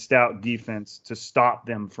good and stout defense to stop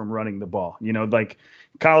them from running the ball.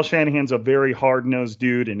 Kyle Shanahan's a very hard-nosed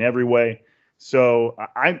dude in every way. So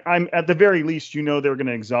I'm at the very least, they're going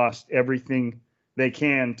to exhaust everything they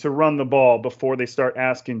can to run the ball before they start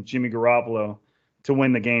asking Jimmy Garoppolo to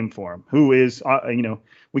win the game for him, who is,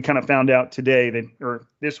 we kind of found out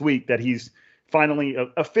this week that he's finally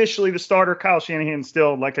officially the starter. Kyle Shanahan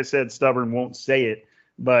still, like I said, stubborn, won't say it,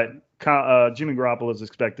 but Jimmy Garoppolo is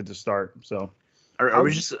expected to start. So are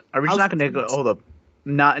we just not going to go, hold up,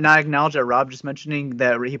 not acknowledge that Rob just mentioning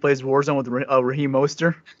that he plays Warzone with Raheem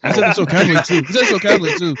Mostert? I said it so casually too. So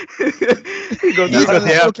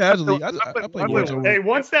casually. I play Warzone. Hey,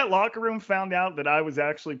 once that locker room found out that I was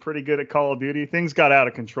actually pretty good at Call of Duty, things got out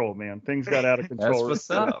of control, man. Things got out of control. That's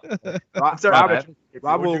what's up.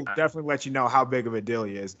 Rob will definitely let you know how big of a deal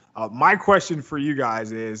he is. My question for you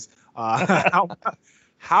guys is,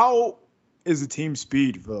 how is the team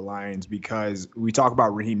speed for the Lions? Because we talk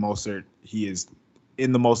about Raheem Mostert, he is,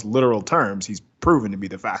 in the most literal terms, he's proven to be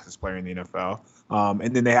the fastest player in the NFL.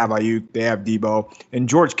 And then they have Ayuk, they have Deebo, and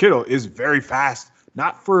George Kittle is very fast,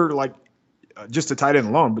 not for just a tight end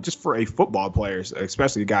alone, but just for a football player,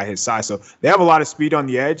 especially a guy his size. So they have a lot of speed on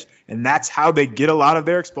the edge, and that's how they get a lot of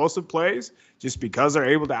their explosive plays, just because they're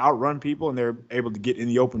able to outrun people and they're able to get in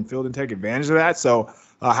the open field and take advantage of that. So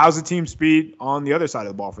how's the team speed on the other side of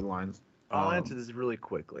the ball for the Lions? I'll answer this really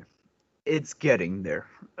quickly. It's getting there.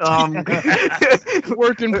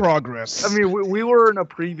 Work in progress. I mean, we were in a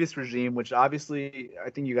previous regime, which obviously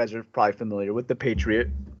I think you guys are probably familiar with, the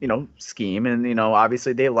Patriot, scheme. And,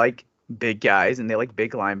 obviously they like big guys and they like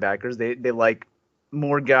big linebackers. They like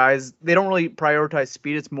more guys. They don't really prioritize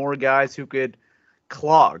speed. It's more guys who could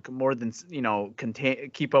clog more than,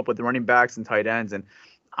 keep up with the running backs and tight ends. And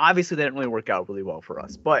obviously that didn't really work out really well for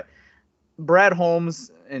us. But Brad Holmes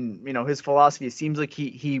and, his philosophy, it seems like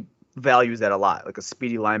he values that a lot, like a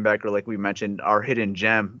speedy linebacker, like we mentioned, our hidden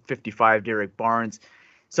gem, 55, Derek Barnes.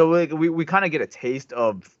 So we kind of get a taste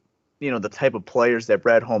of, the type of players that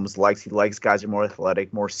Brad Holmes likes. He likes guys who are more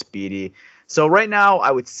athletic, more speedy. So right now, I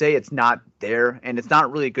would say it's not there, and it's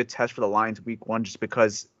not really a good test for the Lions week 1 just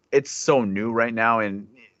because it's so new right now, and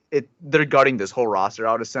they're gutting this whole roster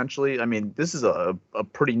out essentially. I mean, this is a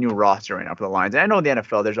pretty new roster right now for the Lions. And I know in the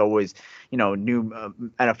NFL, there's always, new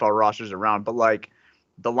NFL rosters around, but like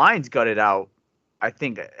the Lions gutted out, I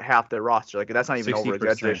think, half their roster. Like that's not even over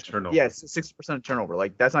exaggeration. Turnover. Yes, 60% turnover.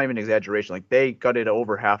 Like that's not even exaggeration. Like they gutted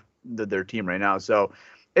over half their team right now. So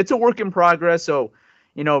it's a work in progress. So,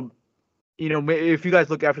 if you guys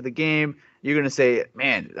look after the game, you're going to say,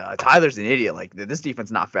 man, Tyler's an idiot. Like, this defense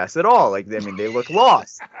is not fast at all. Like, I mean, they look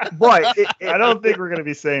lost. But I don't think we're going to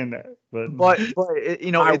be saying that. But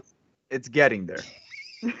it's getting there.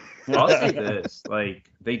 I'll say this. Like,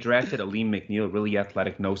 they drafted Aleem McNeil, really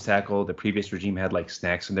athletic nose tackle. The previous regime had, like,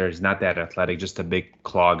 snacks in there. He's not that athletic, just a big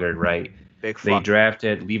clogger, right? They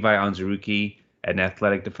drafted Levi Onwuzurike, an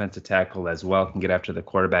athletic defensive tackle as well, can get after the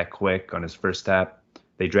quarterback quick on his first step.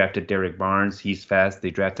 They drafted Derek Barnes. He's fast.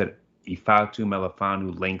 They drafted Ifeatu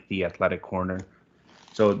Melifonwu, lengthy, athletic corner.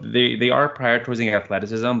 So they are prioritizing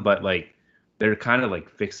athleticism, but like they're kind of like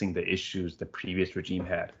fixing the issues the previous regime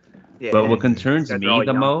had. Yeah, but what concerns me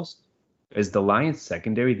the most is the Lions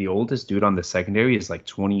secondary. The oldest dude on the secondary is like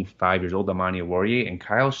 25 years old, Amani Warrior, and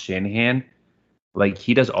Kyle Shanahan. Like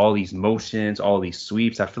he does all these motions, all these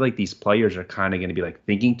sweeps. I feel like these players are kind of going to be like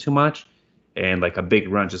thinking too much, and like a big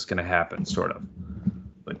run just going to happen, sort of.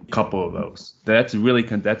 A couple of those. That's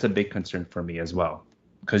a big concern for me as well,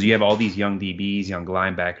 because you have all these young DBs, young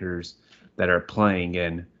linebackers that are playing,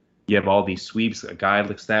 and you have all these sweeps. A guy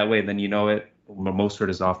looks that way, and then Mostert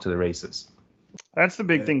is off to the races. That's the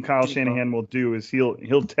big thing Kyle Shanahan will do is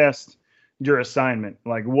he'll test your assignment,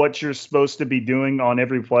 like what you're supposed to be doing on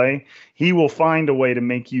every play. He will find a way to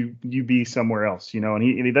make you be somewhere else,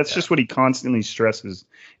 and that's just what he constantly stresses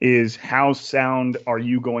is how sound are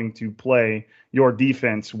you going to play your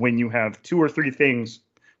defense when you have 2 or 3 things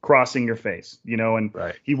crossing your face, and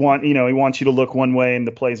right. he wants you to look one way and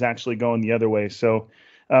the play's actually going the other way. So,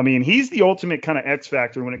 I mean, he's the ultimate kind of X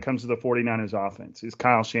factor when it comes to the 49ers offense is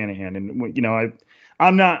Kyle Shanahan. And,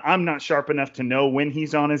 I'm not sharp enough to know when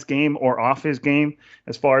he's on his game or off his game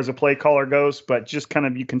as far as a play caller goes, but just kind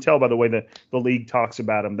of, you can tell by the way that the league talks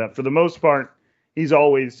about him that for the most part, he's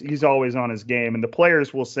always on his game. And the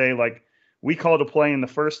players will say, like, we called a play in the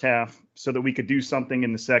first half so that we could do something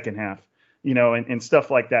in the second half, and stuff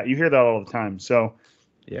like that. You hear that all the time. So,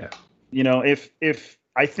 yeah, if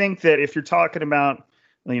I think that if you're talking about,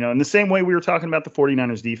 in the same way we were talking about the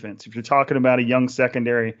 49ers defense, if you're talking about a young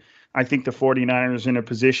secondary, I think the 49ers are in a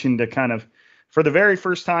position to kind of, for the very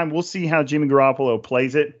first time, we'll see how Jimmy Garoppolo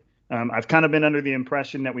plays it. I've kind of been under the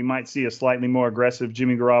impression that we might see a slightly more aggressive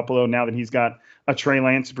Jimmy Garoppolo now that he's got a Trey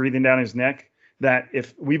Lance breathing down his neck. That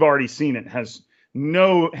if we've already seen it, has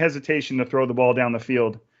no hesitation to throw the ball down the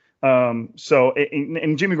field. And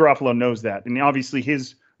Jimmy Garoppolo knows that. And obviously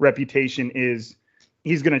his reputation is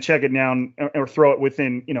he's going to check it down or throw it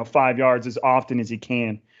within, 5 yards as often as he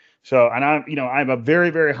can. So, and I have a very,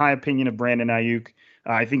 very high opinion of Brandon Ayuk.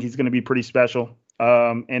 I think he's going to be pretty special.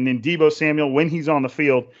 And then Deebo Samuel, when he's on the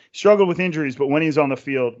field, struggled with injuries, but when he's on the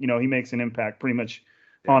field, he makes an impact pretty much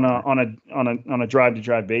on a drive to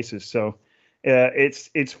drive basis. So,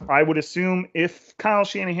 it's I would assume if Kyle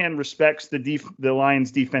Shanahan respects the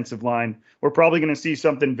Lions defensive line, we're probably going to see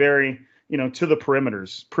something very, to the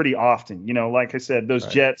perimeters pretty often. Like I said, those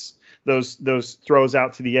right. jets, those throws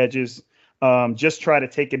out to the edges, just try to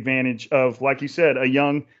take advantage of, like you said, a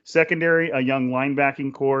young secondary, a young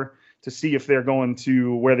linebacking core to see if they're going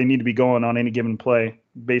to where they need to be going on any given play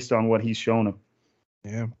based on what he's shown them.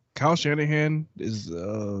 Yeah, Kyle Shanahan is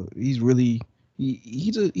he's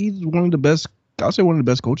one of the best. I'll say one of the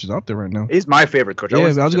best coaches out there right now. He's my favorite coach. Yeah,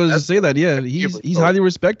 I was going to say that. Yeah, he's highly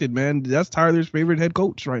respected, man. That's Tyler's favorite head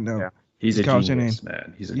coach right now. Yeah. He's a genius,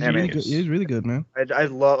 man. He's really good. He's really good, man. I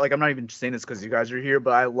love, like, I'm not even saying this because you guys are here,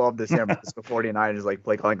 but I love the San Francisco 49ers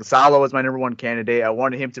play calling. Salah was my number one candidate. I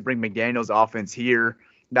wanted him to bring McDaniel's offense here.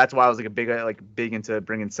 That's why I was big into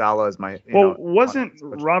bringing Salah as my. Wasn't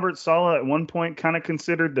Robert Saleh at one point kind of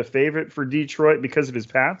considered the favorite for Detroit because of his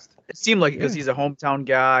past? It seemed like because he's a hometown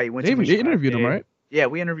guy. They interviewed him, right? Yeah,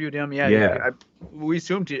 we interviewed him. Yeah. We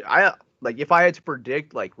assumed if I had to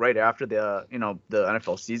predict right after the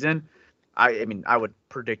NFL season, I mean, I would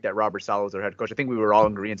predict that Robert Saleh is their head coach. I think we were all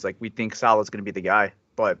in agreement. Like, we think Saleh's going to be the guy.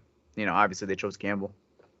 But, obviously they chose Campbell.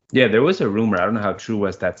 Yeah, there was a rumor. I don't know how true it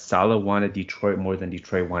was that Saleh wanted Detroit more than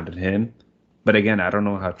Detroit wanted him. But again, I don't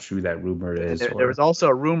know how true that rumor is. There was also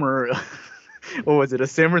a rumor. What was it? A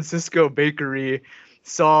San Francisco bakery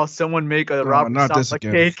saw someone make a Robert Saleh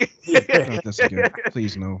cake. Not this again.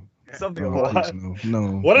 Please no. Something please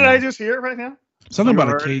no. What did I just hear right now? Something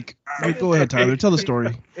about a cake. Go ahead, Tyler. Tell the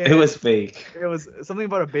story. It was fake. It was something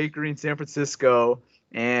about a bakery in San Francisco,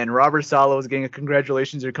 and Robert Saleh was getting a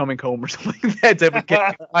 "Congratulations, you're coming home" or something like that type of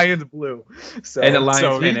cake. Lions blue. So, and the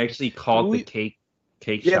Lions fan actually called the cake.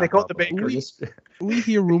 Yeah, they called the bakery. We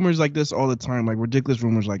hear rumors like this all the time, like ridiculous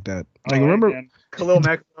rumors like that. Like remember Khalil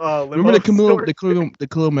Mack? Remember the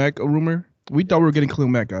Khalil Mack rumor? We thought we were getting Khalil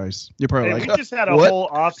Mack, guys. You're probably we just had a whole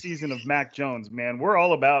offseason of Mac Jones, man. We're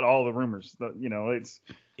all about all the rumors.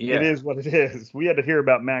 It is what it is. We had to hear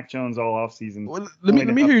about Mac Jones all offseason. Well, let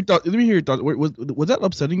me hear your thoughts. Let me hear your thoughts. Was that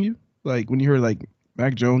upsetting you? Like when you heard like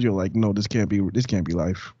Mac Jones, you're like, no, this can't be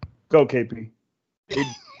life. Go KP.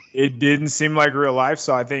 It didn't seem like real life,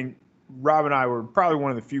 so I think Rob and I were probably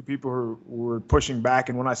one of the few people who were pushing back.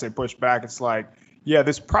 And when I say push back, it's like, yeah,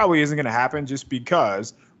 this probably isn't going to happen just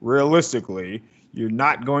because realistically, you're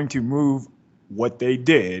not going to move what they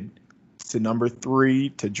did to number 3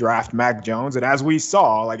 to draft Mac Jones. And as we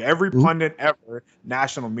saw, like every pundit ever,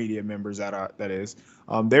 national media members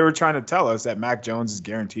they were trying to tell us that Mac Jones is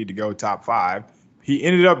guaranteed to go top 5. He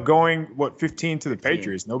ended up going 15 to the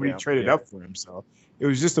Patriots. Nobody traded up for him, so it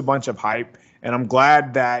was just a bunch of hype. And I'm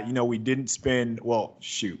glad that we didn't spend. Well,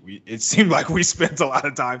 shoot, it seemed like we spent a lot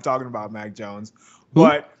of time talking about Mac Jones,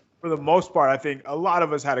 but for the most part, I think a lot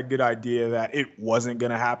of us had a good idea that it wasn't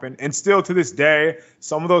going to happen. And still to this day,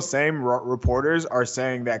 some of those same reporters are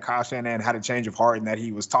saying that Kyle Shanahan had a change of heart and that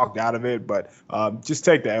he was talked out of it. But just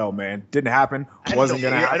take the L, man. Didn't happen. Wasn't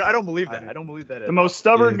going to happen. I don't believe that. I don't believe that. The most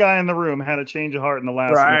stubborn guy in the room had a change of heart in the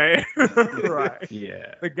last right. Right.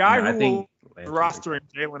 Yeah. The guy who was rostering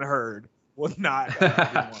Jalen Hurd was not.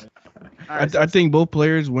 I think both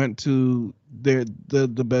players went to the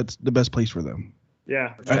best place for them.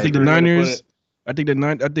 Yeah, I think the Niners. I think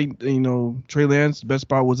Trey Lance, the best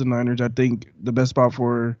spot was the Niners. I think the best spot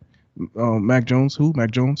for Mac Jones,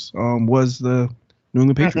 was the New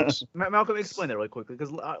England Patriots. Malcolm, explain that really quickly,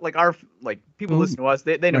 because people listen to us,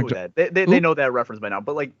 they know that they know that reference by now.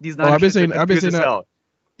 But like these Niners, I've been saying that.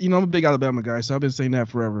 I'm a big Alabama guy, so I've been saying that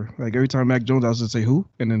forever. Like every time Mac Jones, I was just say who,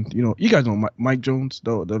 and then you guys know Mike Jones,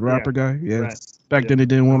 the rapper guy. Yeah, right. Back then they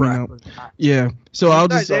didn't want me out. Yeah, so I'll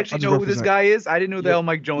just know who this guy is. I didn't know the hell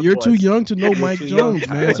Mike Jones. You're too young to know Mike Jones,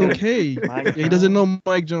 man. It's okay. He doesn't know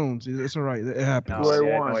Mike Jones. It's all right. It happens.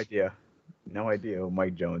 No idea who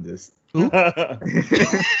Mike Jones is. Who?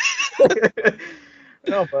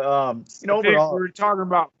 No, but overall, we're talking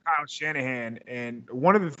about Kyle Shanahan, and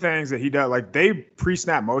one of the things that he does, like they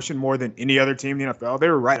pre-snap motion more than any other team in the NFL. They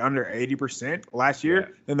were right under 80% last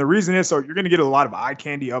year, and the reason is so you're going to get a lot of eye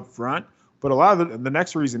candy up front. But a lot of the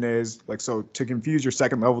next reason is to confuse your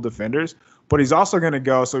second level defenders. But he's also going to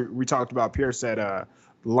go. So we talked about Pierce said the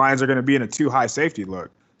Lions are going to be in a too high safety look.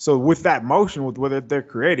 So with that motion, with what they're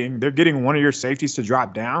creating, they're getting one of your safeties to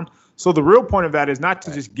drop down. So the real point of that is not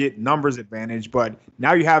to just get numbers advantage, but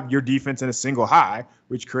now you have your defense in a single high,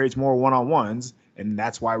 which creates more one-on-ones. And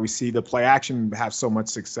that's why we see the play action have so much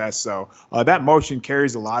success. So that motion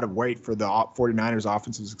carries a lot of weight for the 49ers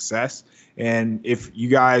offensive success. And if you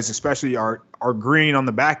guys especially are green on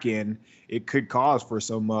the back end, it could cause for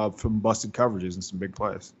some busted coverages and some big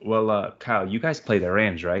plays. Well, Kyle, you guys play the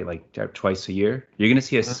Rams, right? Like twice a year. You're going to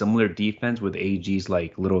see a similar defense with AG's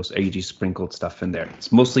little AG sprinkled stuff in there.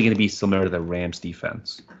 It's mostly going to be similar to the Rams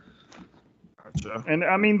defense. And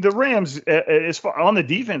I mean, the Rams, as far on the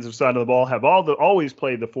defensive side of the ball, have always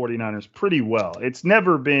played the 49ers pretty well. It's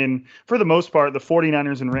never been, for the most part, the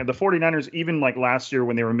 49ers and the 49ers, even like last year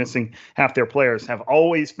when they were missing half their players, have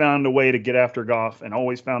always found a way to get after Goff and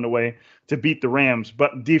always found a way to beat the Rams.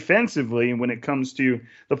 But defensively, when it comes to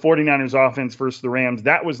the 49ers offense versus the Rams,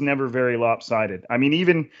 that was never very lopsided. I mean,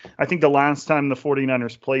 even I think the last time the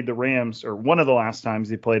 49ers played the Rams, or one of the last times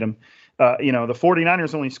they played them, the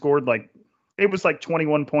 49ers only scored it was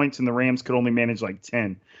 21 points and the Rams could only manage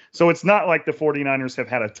 10. So it's not like the 49ers have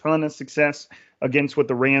had a ton of success against what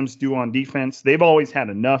the Rams do on defense. They've always had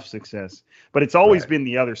enough success, but it's always been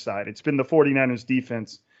the other side. It's been the 49ers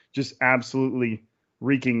defense just absolutely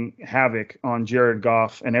wreaking havoc on Jared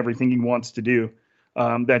Goff and everything he wants to do.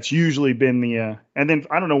 That's usually been and then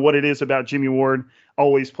I don't know what it is about Jimmy Ward.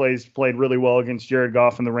 Always played really well against Jared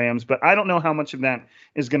Goff and the Rams, but I don't know how much of that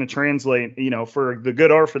is going to translate, for the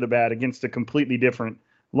good or for the bad, against a completely different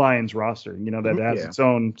Lions roster, that has its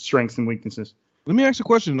own strengths and weaknesses. Let me ask you a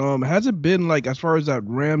question. Has it been like, as far as that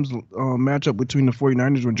Rams matchup between the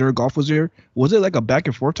 49ers when Jared Goff was here, was it like a back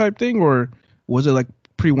and forth type thing, or was it like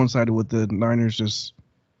pretty one-sided with the Niners just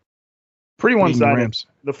pretty one-sided?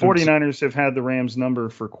 The 49ers have had the Rams number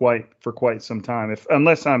for quite some time.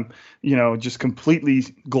 Unless I'm, just completely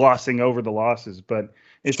glossing over the losses, but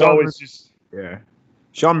it's always just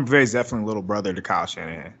Sean McVay is definitely a little brother to Kyle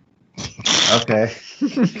Shanahan. Okay.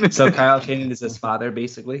 So Kyle Shanahan is his father,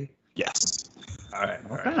 basically? Yes. All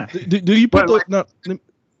right. Okay. Do you put when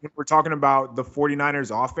we're talking about the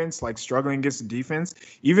 49ers offense, like struggling against the defense,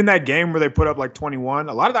 even that game where they put up like 21,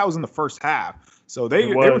 a lot of that was in the first half. So they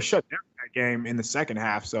were shut down that game in the second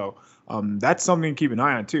half. So that's something to keep an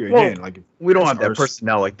eye on too. Again, we don't have that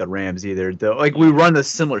personnel like the Rams either. We run the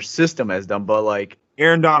similar system as them, but like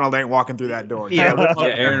Aaron Donald ain't walking through that door.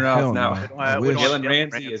 Aaron Donald now. Jalen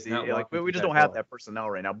Ramsey is not we just don't have that personnel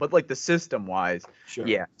right now. But like the system wise,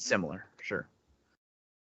 similar, sure.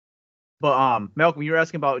 But Malcolm, you were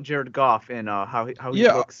asking about Jared Goff and how he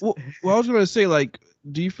looks. Well, I was gonna say, like,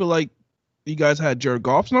 do you feel like you guys had Jared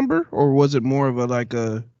Goff's number, or was it more of a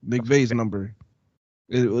McVay's number?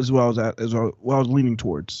 It was what I was leaning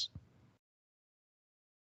towards.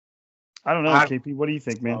 I don't know, KP. What do you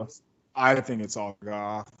think, man? I think it's all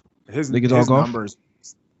Goff. His all numbers,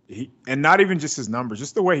 and not even just his numbers,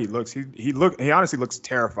 just the way he looks. He honestly looks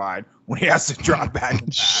terrified when he has to drop back.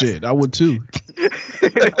 Shit, I would too.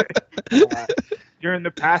 During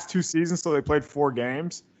the past 2 seasons, so they played 4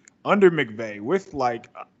 games under McVay with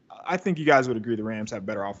I think you guys would agree the Rams have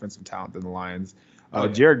better offensive talent than the Lions.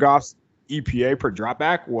 Jared Goff's EPA per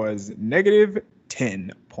dropback was negative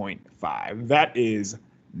 10.5. That is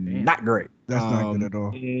not great. That's not good at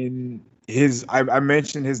all. I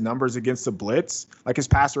mentioned his numbers against the blitz. Like his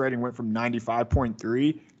passer rating went from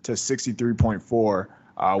 95.3 to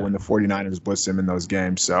 63.4 when the 49ers blitzed him in those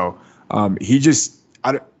games. So he just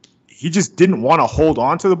didn't want to hold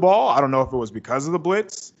on to the ball. I don't know if it was because of the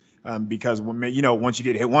blitz, because once you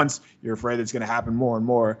get hit once, you're afraid it's going to happen more and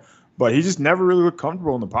more. But he just never really looked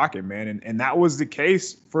comfortable in the pocket, man. And that was the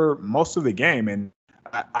case for most of the game. And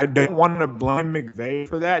I don't want to blame McVay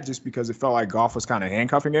for that just because it felt like Goff was kind of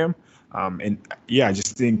handcuffing him. I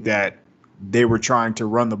just think that they were trying to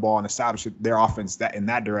run the ball and establish their offense in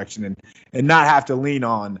that direction and not have to lean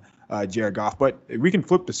on Jared Goff. But we can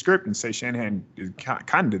flip the script and say Shanahan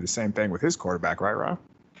kind of did the same thing with his quarterback, right, Rob?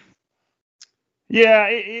 Yeah,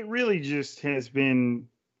 it really just has been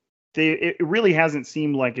it really hasn't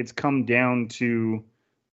seemed like it's come down to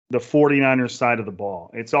the 49ers side of the ball.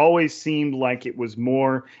 It's always seemed like it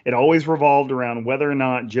always revolved around whether or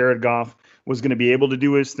not Jared Goff was going to be able to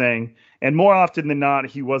do his thing. And more often than not,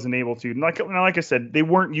 he wasn't able to. Like I said, they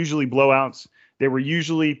weren't usually blowouts. They were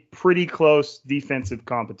usually pretty close defensive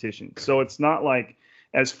competition. So it's not like,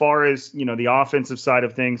 as far as, the offensive side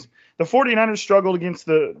of things, the 49ers struggled against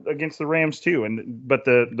the Rams too. But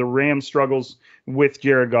the Rams struggles with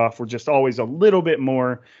Jared Goff were just always a little bit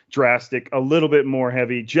more drastic, a little bit more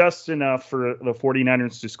heavy, just enough for the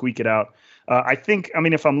 49ers to squeak it out.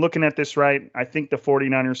 If I'm looking at this right, I think the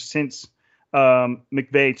 49ers, since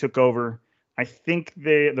McVay took over, I think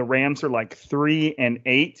the Rams are like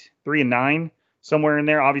 3-8, 3-9, somewhere in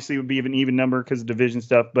there. Obviously, it would be an even number because of division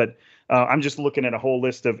stuff, but I'm just looking at a whole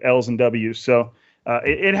list of L's and W's. So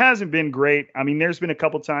it hasn't been great. I mean, there's been a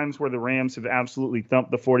couple times where the Rams have absolutely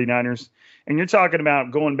thumped the 49ers. And you're talking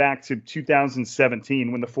about going back to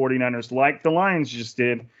 2017 when the 49ers, like the Lions just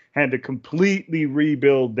did, had to completely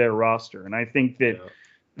rebuild their roster. And I think that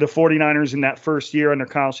the 49ers in that first year under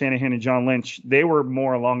Kyle Shanahan and John Lynch, they were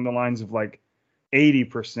more along the lines of like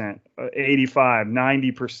 80%, 85,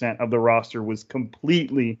 90% of the roster was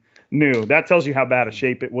completely new. That tells you how bad a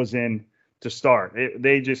shape it was in to start.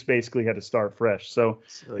 They just basically had to start fresh. So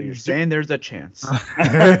you're saying there's a chance.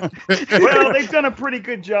 Well, they've done a pretty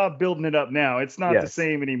good job building it up now. It's not the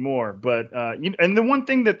same anymore. But and the one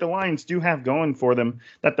thing that the Lions do have going for them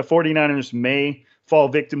that the 49ers may fall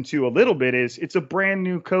victim to a little bit is it's a brand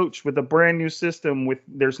new coach with a brand new system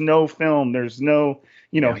there's no film, there's no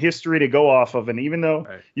history to go off of. And even though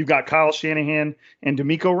you've got Kyle Shanahan and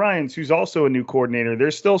DeMeco Ryans, who's also a new coordinator,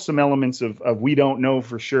 there's still some elements of we don't know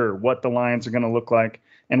for sure what the Lions are going to look like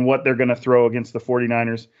and what they're going to throw against the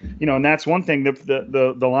 49ers. And that's one thing that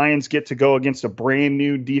the Lions get to go against a brand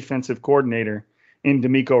new defensive coordinator in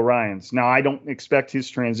DeMeco Ryans. Now, I don't expect his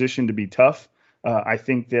transition to be tough. I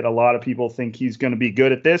think that a lot of people think he's going to be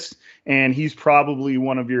good at this, and he's probably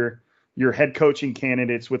one of your head coaching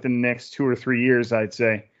candidates within the next 2 or 3 years, I'd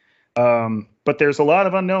say. But there's a lot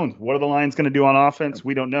of unknowns. What are the Lions going to do on offense?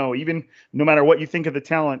 We don't know. Even no matter what you think of the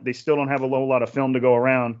talent, they still don't have a whole lot of film to go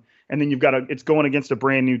around. And then it's going against a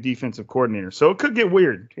brand new defensive coordinator. So it could get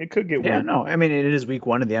weird. Weird. No, I mean, it is week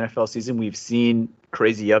 1 of the NFL season. We've seen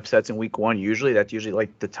crazy upsets in week 1. That's usually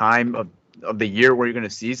like the time of the year where you're going to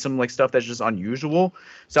see some like stuff that's just unusual.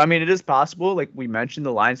 So, I mean, it is possible. Like we mentioned,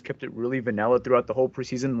 the Lions kept it really vanilla throughout the whole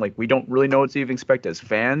preseason. Like we don't really know what to even expect as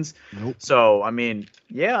fans. Nope. So, I mean,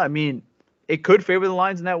 it could favor the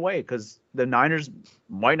Lions in that way because the Niners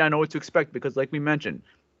might not know what to expect because, like we mentioned,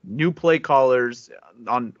 new play callers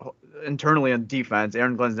internally on defense.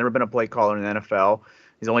 Aaron Glenn's never been a play caller in the NFL.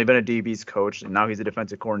 He's only been a DB's coach, and now he's a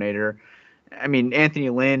defensive coordinator. I mean, Anthony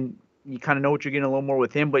Lynn, you kind of know what you're getting a little more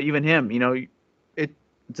with him, but even him,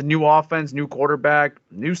 it's a new offense, new quarterback,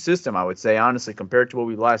 new system, I would say, honestly, compared to what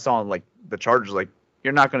we last saw in, like, the Chargers. Like,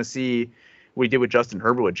 you're not going to see what he did with Justin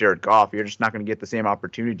Herbert with Jared Goff. You're just not going to get the same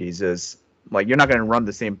opportunities as, like, you're not going to run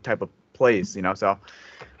the same type of plays, So,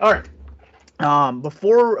 all right.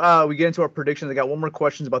 Before we get into our predictions, I got one more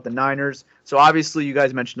question about the Niners. So obviously you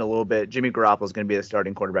guys mentioned a little bit, Jimmy Garoppolo is going to be the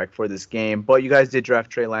starting quarterback for this game, but you guys did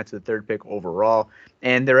draft Trey Lance at the 3rd pick overall.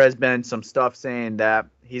 And there has been some stuff saying that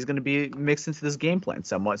he's going to be mixed into this game plan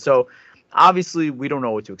somewhat. So obviously we don't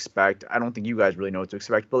know what to expect. I don't think you guys really know what to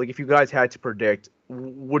expect, but like if you guys had to predict,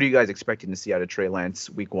 what are you guys expecting to see out of Trey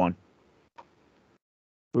Lance week 1?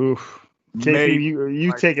 Oof. KP,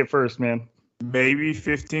 you take it first, man. Maybe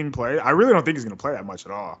 15 plays. I really don't think he's going to play that much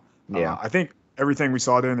at all. Yeah. I think everything we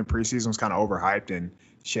saw during the preseason was kind of overhyped, and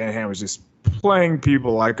Shanahan was just playing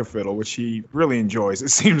people like a fiddle, which he really enjoys, it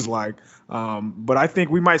seems like. But I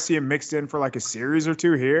think we might see him mixed in for like a series or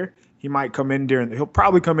two here. He'll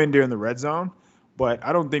probably come in during the red zone, but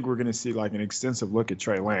I don't think we're going to see like an extensive look at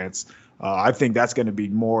Trey Lance. I think that's going to be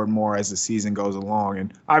more and more as the season goes along.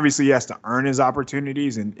 And obviously he has to earn his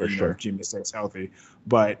opportunities and sure. Jimmy stays healthy.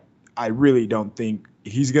 But I really don't think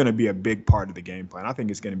he's going to be a big part of the game plan. I think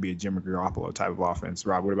it's going to be a Jimmy Garoppolo type of offense.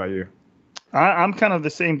 Rob, what about you? I'm kind of the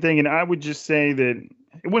same thing, and I would just say that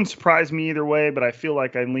it wouldn't surprise me either way, but I feel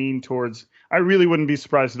like I lean towards – I really wouldn't be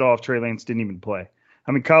surprised at all if Trey Lance didn't even play.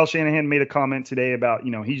 I mean, Kyle Shanahan made a comment today about,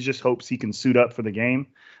 he just hopes he can suit up for the game.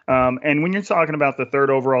 And when you're talking about the 3rd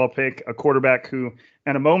overall pick, a quarterback who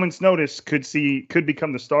at a moment's notice could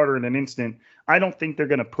become the starter in an instant, I don't think they're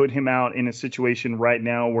going to put him out in a situation right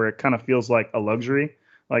now where it kind of feels like a luxury.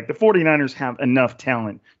 Like the 49ers have enough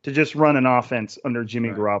talent to just run an offense under Jimmy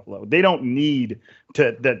Garoppolo. They don't need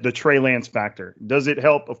the Trey Lance factor. Does it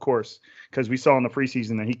help? Of course, because we saw in the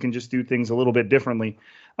preseason that he can just do things a little bit differently.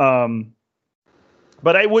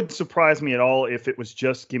 But it wouldn't surprise me at all if it was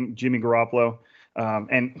just Jimmy Garoppolo.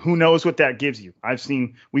 And who knows what that gives you.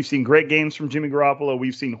 We've seen great games from Jimmy Garoppolo.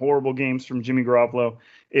 We've seen horrible games from Jimmy Garoppolo.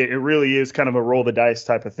 It really is kind of a roll the dice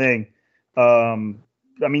type of thing.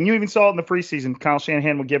 I mean, you even saw it in the preseason. Kyle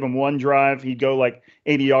Shanahan would give him one drive. He'd go like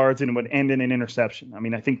 80 yards and it would end in an interception. I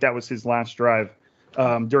mean, I think that was his last drive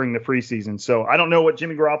during the preseason. So I don't know what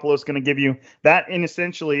Jimmy Garoppolo is going to give you. That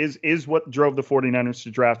essentially is what drove the 49ers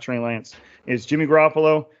to draft Trey Lance. Is Jimmy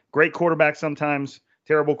Garoppolo, great quarterback sometimes,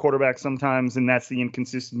 terrible quarterback sometimes, and that's the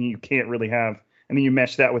inconsistency you can't really have. And then you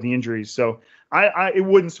mesh that with the injuries. So it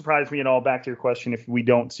wouldn't surprise me at all, back to your question, if we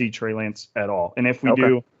don't see Trey Lance at all. And if we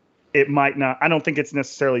do, it might not. I don't think it's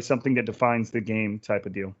necessarily something that defines the game type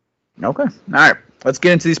of deal. Okay. All right. Let's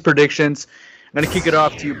get into these predictions. I'm going to kick it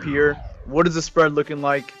off to you, Pierre. What is the spread looking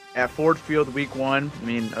like at Ford Field week 1? I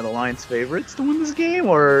mean, are the Lions favorites to win this game,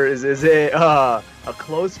 or is it a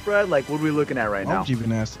close spread? Like, what are we looking at right now? Why would you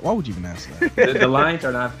even ask that? The Lions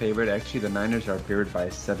are not favored. Actually, the Niners are favored by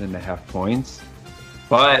 7.5 points.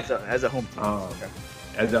 But as a home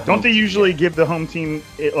team. Don't they usually give the home team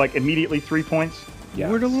like immediately 3 points? Yes.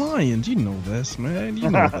 We're the Lions. You know this, man. You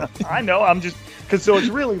know that. I know. I'm just because it's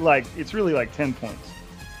really like 10 points.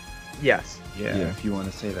 Yes. Yeah, if you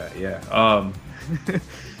want to say that, yeah.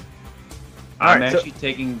 I'm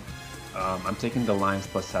taking the Lions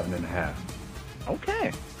plus 7.5.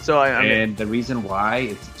 Okay. So and the reason why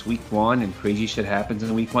it's week 1 and crazy shit happens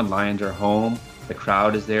in week 1. Lions are home. The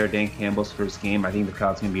crowd is there. Dan Campbell's first game. I think the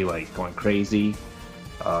crowd's gonna be like going crazy.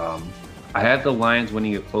 I have the Lions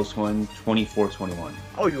winning a close one, 24-21.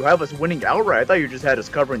 Oh, you have us winning outright? I thought you just had us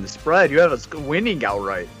covering the spread. You have us winning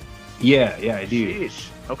outright. Yeah, I do. Sheesh.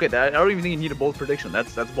 Okay, I don't even think you need a bold prediction.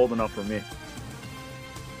 That's bold enough for me.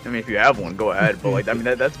 I mean, if you have one, go ahead. But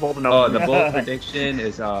that's bold enough. Oh, the bold prediction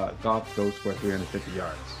is Goff goes for 350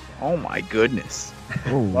 yards. Oh my goodness.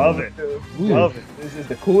 Love it. Love it. This is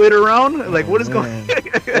the Kool-Aid around? Like, what is going on?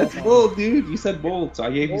 That's bold, dude. You said bold, so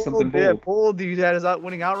I gave you something bold. Yeah, bold. You had us out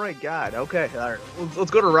winning outright? God. Okay. All right.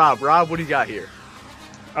 Let's go to Rob. Rob, what do you got here?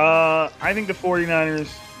 I think the 49ers,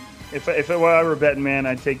 if I were a betting man,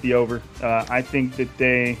 I'd take the over. I think that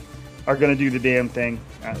they are going to do the damn thing.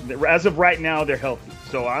 As of right now, they're healthy.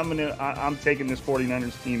 So I'm taking this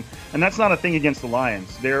 49ers team. And that's not a thing against the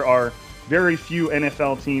Lions. There are very few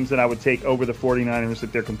NFL teams that I would take over the 49ers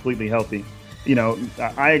if they're completely healthy.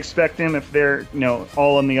 I expect them, if they're,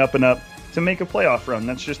 all on the up and up, to make a playoff run.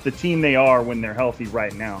 That's just the team they are when they're healthy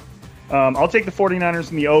right now. I'll take the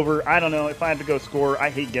 49ers in the over. I don't know if I had to go score. I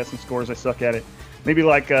hate guessing scores. I suck at it. Maybe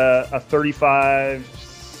like a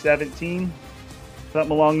 35-17,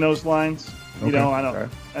 something along those lines. Okay. I don't.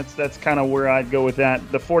 That's kind of where I'd go with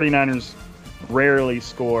that. The 49ers rarely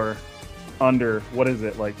score under, what is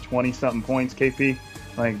it, like 20-something points, KP?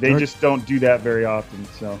 Like, they just don't do that very often.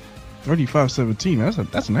 So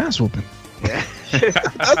 35-17. That's an ass whooping. Yeah.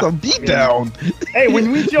 That's a beatdown. Hey,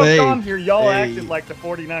 when we jumped on here, y'all acted like the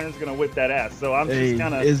 49ers going to whip that ass. So I'm just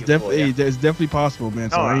kind of... It's definitely possible, man.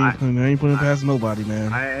 So I ain't putting it past nobody,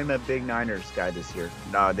 man. I am a big Niners guy this year.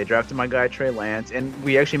 They drafted my guy, Trey Lance, and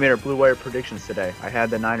we actually made our Blue Wire predictions today. I had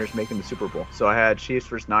the Niners making the Super Bowl. So I had Chiefs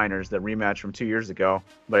versus Niners, the rematch from 2 years ago,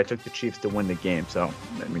 but I took the Chiefs to win the game. So,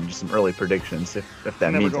 just some early predictions, if that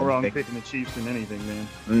means anything. Never go wrong picking the Chiefs in anything, man.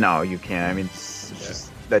 No, you can't. It's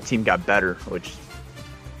just... that team got better, which,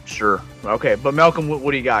 sure. Okay, but Malcolm,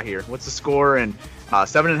 what do you got here? What's the score? And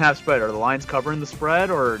 7.5 spread. Are the Lions covering the spread,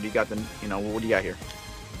 or do you got the, what do you got here?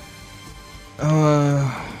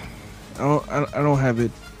 I don't have it.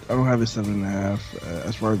 I don't have it 7.5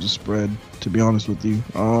 as far as the spread, to be honest with you.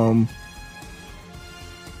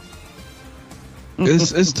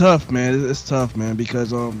 It's tough, man. It's tough, man,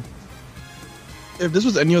 because if this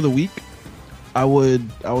was any other week, I would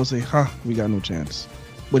say, we got no chance.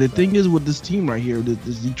 But the thing is, with this team right here,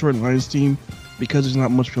 this Detroit Lions team, because there's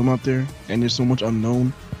not much film out there and there's so much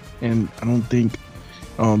unknown, and I don't think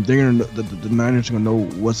they're gonna the Niners are gonna know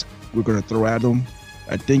what we're gonna throw at them.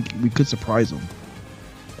 I think we could surprise them.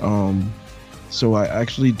 So I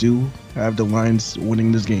actually do have the Lions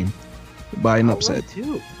winning this game by an upset.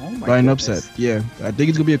 Too. Oh my by an goodness. upset, yeah. I think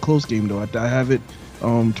it's gonna be a close game though. I have it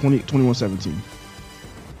 21-17.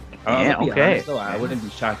 Yeah, okay. Honest, though, I wouldn't be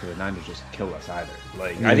shocked if the Niners just kill us either.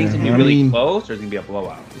 I think it's gonna be really close, or it's gonna be a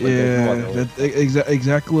blowout. That's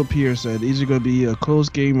exactly what Pierre said. Either gonna be a close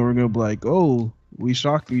game, or we're gonna be like, oh, we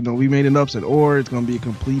shocked, we made an upset, or it's gonna be a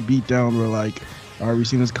complete beatdown. We're like, all right, we've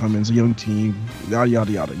seen this coming. It's a young team, yada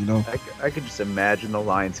yada yada. I could just imagine the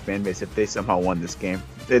Lions fan base if they somehow won this game.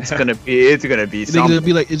 It's gonna be something. You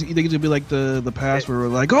think it's gonna be like the past where we're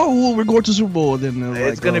like, oh, well, we're going to Super Bowl, and then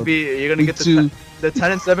it's like, gonna be, you're gonna get the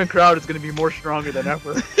 10-7 crowd is gonna be more stronger than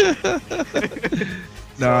ever.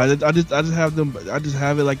 No, I just have them. I just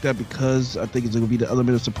have it like that because I think it's gonna be the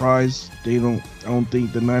element of surprise. I don't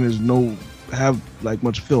think the Niners have like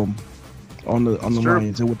much film on the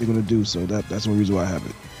Lions and what they're gonna do. So that's one reason why I have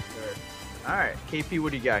it. All right, KP,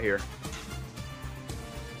 what do you got here?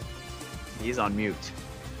 He's on mute.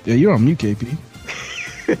 Yeah, you're on mute, KP.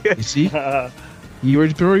 You see, you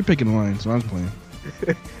already picking the Lions, so I was playing.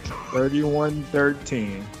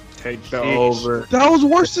 31-13. Take the over. That was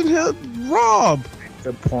worse than Rob.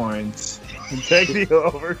 The points. Take the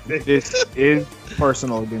over. This is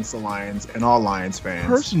personal against the Lions and all Lions fans.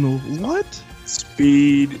 Personal? What?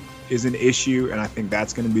 Speed is an issue, and I think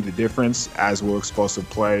that's going to be the difference, as will explosive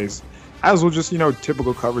plays, as will just,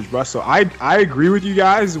 typical coverage bust. So I agree with you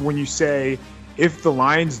guys when you say if the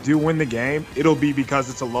Lions do win the game, it'll be because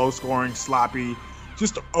it's a low-scoring, sloppy,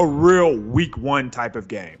 just a real week one type of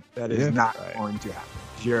game. That is not going to happen.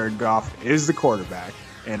 Jared Goff is the quarterback,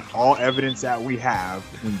 and all evidence that we have,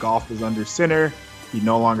 when Goff is under center, he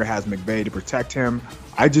no longer has McVay to protect him.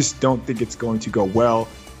 I just don't think it's going to go well.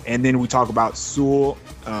 And then we talk about Sewell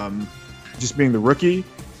just being the rookie,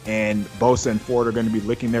 and Bosa and Ford are going to be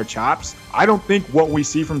licking their chops. I don't think what we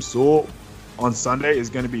see from Sewell on Sunday is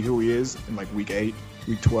going to be who he is in like week 8,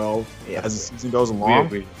 week 12, as the season goes along.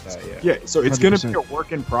 We agree with that, so it's going to be a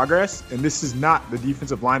work in progress, and this is not the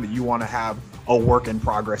defensive line that you want to have a work in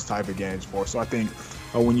progress type of games for. So I think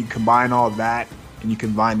when you combine all of that and you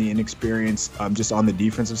combine the inexperience just on the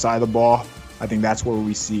defensive side of the ball, I think that's where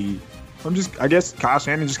we see I guess Kyle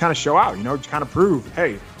Shanahan just kind of show out, just kind of prove,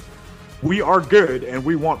 hey, we are good and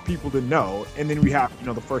we want people to know. And then we have,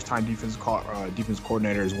 the first-time defense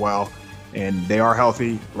coordinator as well, and they are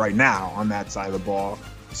healthy right now on that side of the ball.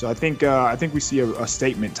 So I think we see a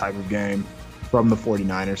statement type of game from the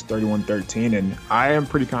 49ers, 31-13, and I am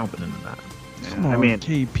pretty confident in that. Come on,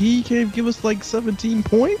 KP can't give us like 17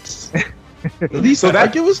 points. At least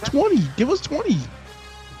give us 20. Give us 20.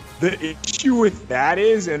 The issue with that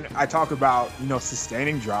is, and I talk about,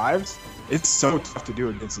 sustaining drives, it's so tough to do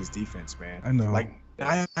against this defense, man. I know. Like,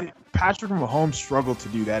 Patrick Mahomes struggled to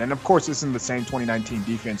do that. And of course, this isn't the same 2019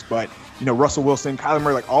 defense, but Russell Wilson, Kyler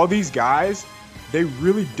Murray, like all these guys, they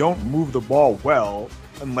really don't move the ball well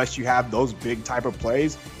unless you have those big type of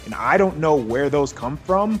plays. And I don't know where those come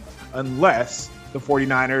from unless the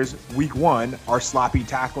 49ers week 1 are sloppy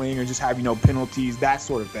tackling or just have, penalties, that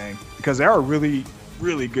sort of thing, because they're a really,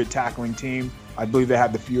 really good tackling team. I believe they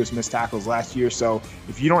had the fewest missed tackles last year. So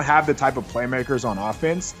if you don't have the type of playmakers on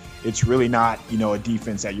offense, it's really not, a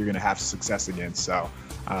defense that you're going to have success against. So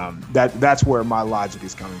that's where my logic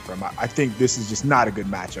is coming from. I think this is just not a good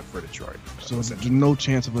matchup for Detroit. So there's no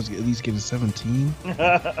chance of us at least getting 17?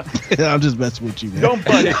 I'm just messing with you, man. Don't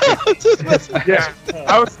budge. Yeah,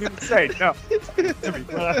 I was going to say, no.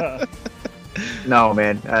 No,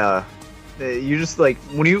 man. You just like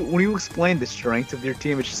when you explain the strength of your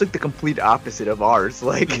team, it's just like the complete opposite of ours.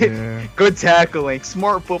 Like good tackling,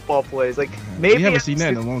 smart football plays. Like maybe we haven't seen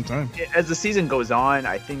that in a long time. As the season goes on,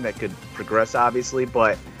 I think that could progress, obviously,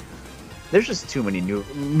 but there's just too many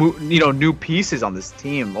new pieces on this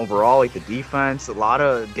team overall. Like the defense, a lot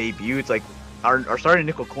of debuts. Like our starting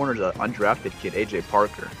nickel corner is an undrafted kid, AJ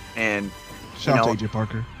Parker, and. Shout out to AJ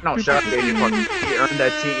Parker. No, shout out to AJ Parker. He earned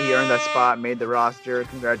that team. He earned that spot. Made the roster.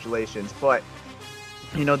 Congratulations. But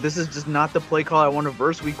this is just not the play call I want to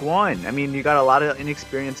verse week 1. I mean, you got a lot of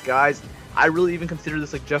inexperienced guys. I really even consider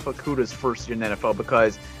this like Jeff Okudah's first year in the NFL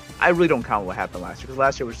because I really don't count what happened last year. Because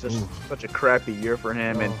last year was just such a crappy year for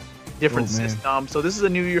him and different system. So this is a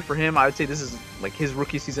new year for him. I would say this is like his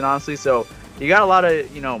rookie season, honestly. So you got a lot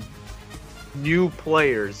of new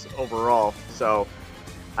players overall. So.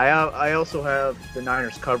 I also have the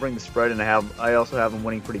Niners covering the spread, and I also have them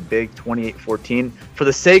winning pretty big, 28-14. For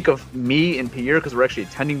the sake of me and Pierre, because we're actually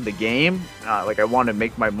attending the game, I want to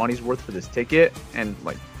make my money's worth for this ticket, and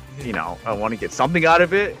I want to get something out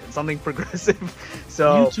of it, something progressive.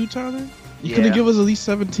 So you too, Tyler? You couldn't give us at least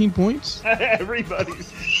 17 points?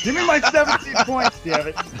 Everybody's. Give me my 17 points, damn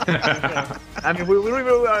it. I mean, we don't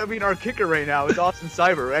even. I mean, our kicker right now is Austin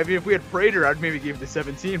Cyber. I mean, if we had Prater, I'd maybe give the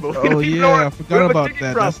 17. But I forgot about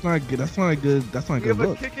that. That's not good. That's not a good. We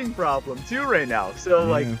have a kicking problem too right now.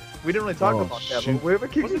 So we didn't really talk about that, but we have a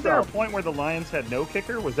kicking problem. Wasn't there a point where the Lions had no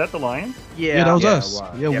kicker? Was that the Lions? Yeah, that was us.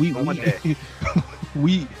 Wow. Yeah, we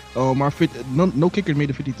no kicker made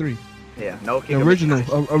the 53. Yeah, no kicker.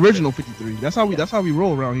 The original 53. That's how we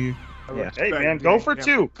roll around here. Yeah. Hey man, go for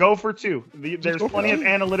 2. Go for 2. There's plenty of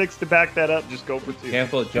analytics to back that up. Just go for 2.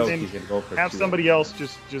 Handful of jokes. He's gonna go for 2. Have somebody else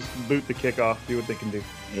just boot the kickoff. See what they can do.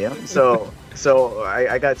 Yeah. So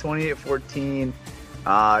I got 28-14.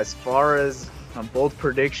 As far as a bold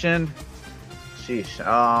prediction, sheesh.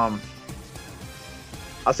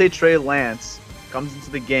 I'll say Trey Lance comes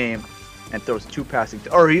into the game and throws 2 passing,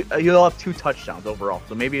 or he'll have 2 touchdowns overall.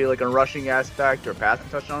 So maybe like a rushing aspect or passing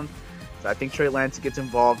touchdown. So I think Trey Lance gets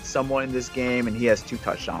involved somewhat in this game, and he has 2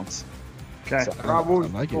 touchdowns. Okay. So, I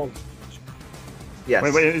like it. Yes.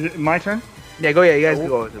 Wait, is it my turn? Yeah, go. Yeah, you guys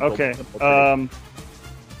go. Okay.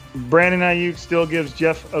 Brandon Ayuk still gives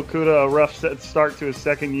Jeff Okudah a rough start to his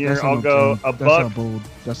second year. That's I'll go a buck.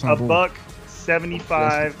 That's not bold. Buck,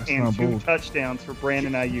 75 that's and not 2 bold. touchdowns for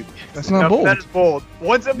Brandon Ayuk. That's not bold. That is bold.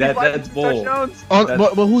 175 that's bold. touchdowns.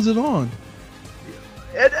 But who's it on?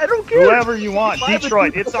 I don't care. Whoever you want.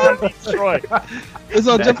 Detroit. It's on Detroit. It's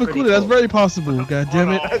on Jeff Okudah. That's very possible. God damn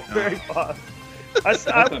it. That's very possible.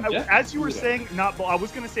 As you were saying, not bold. I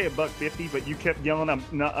was going to say a buck 50, but you kept yelling, I'm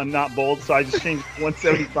not bold, so I just changed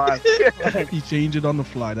 175. He changed it on the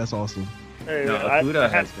fly. That's awesome. Hey, No,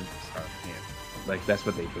 Okudah has been starting. Like that's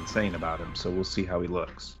what they've been saying about him. So we'll see how he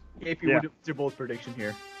looks. If you would do your bold prediction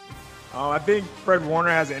here. I think Fred Warner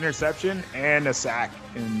has an interception and a sack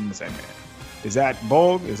in the same minute. Is that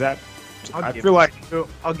bold? Is that? I feel like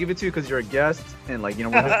I'll give it to you because you're a guest and this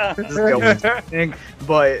is a thing.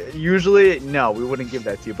 But usually, no, we wouldn't give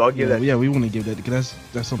that to you. But I'll give that. Yeah, we wouldn't give that because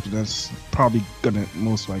that's something that's probably gonna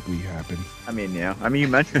most likely happen. I mean, yeah. I mean, you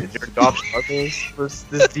mentioned it. Jared Goff struggles versus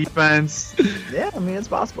this defense. Yeah, I mean, it's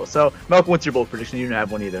possible. So, Malcolm, what's your bold prediction? You don't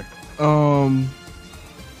have one either.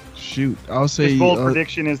 Shoot, I'll say his bold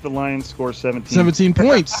prediction is the Lions score 17. 17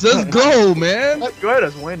 points. Let's go, man. That's good.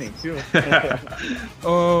 Us winning too.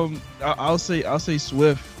 I'll say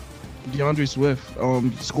Swift, DeAndre Swift,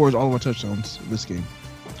 scores all of our touchdowns this game.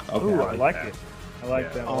 Okay, ooh, I like it. I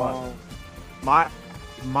like that a lot.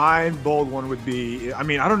 My bold one would be, I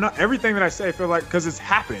mean, I don't know, everything that I say I feel like, because it's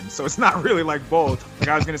happened, so it's not really like bold. Like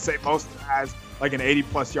I was going to say most has like an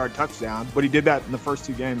 80-plus yard touchdown, but he did that in the first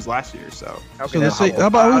 2 games last year, so. So let's say, how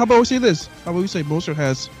about we say this? How about we say Mostert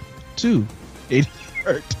has 2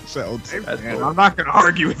 80-yard touchdowns? Hey, man, I'm not going to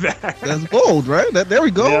argue with that. That's bold, right? There we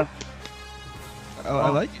go. Yeah. I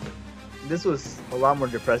like it. this was a lot more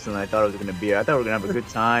depressing than I thought it was going to be. I thought we were going to have a good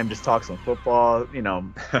time, just talk some football. You know,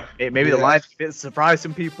 maybe the Lions surprised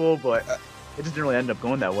some people, but it just didn't really end up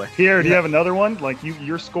going that way. Pierre, do you have another one? Like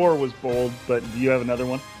your score was bold, but do you have another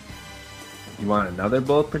one? You want another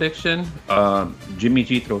bold prediction? Jimmy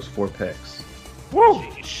G throws 4 picks. Whoa!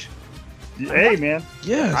 Hey man,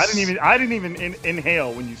 yes. I didn't even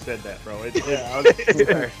inhale when you said that, bro.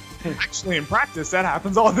 Actually, in practice, that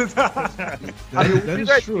happens all the time. that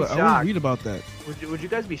is true. I want to read about that. Would you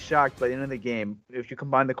guys be shocked by the end of the game if you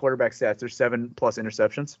combine the quarterback stats? There's 7+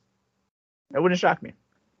 interceptions. That wouldn't shock me.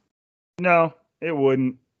 No, it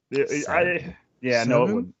wouldn't. No, it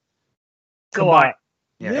wouldn't. It's a lot.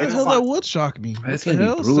 Yeah, hell, that would shock me. That's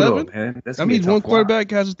gonna be brutal, 7? man. That means one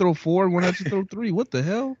quarterback has to throw 4 and one has to throw 3. What the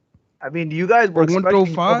hell? I mean, you guys were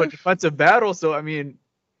expecting a defensive battle, so I mean,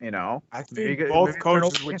 you know, I think both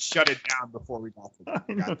coaches would shut it down before we got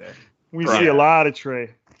there. We see a lot of Trey.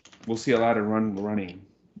 We'll see a lot of running.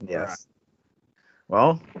 Yes. Right.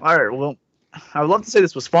 Well, all right. Well, I would love to say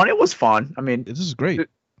this was fun. It was fun. I mean, this is great.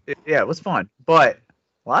 It was fun, but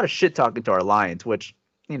a lot of shit talking to our Lions, which,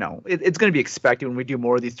 you know, it's going to be expected when we do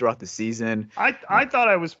more of these throughout the season. I thought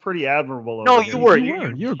I was pretty admirable. No, you were.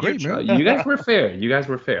 You're great, man. You guys were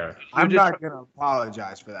fair. I'm not going to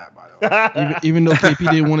apologize for that, by the way. even though KP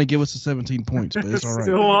didn't want to give us the 17 points, but it's all right.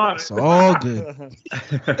 Still on it's all good.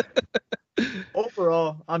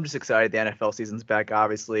 Overall, I'm just excited the NFL season's back,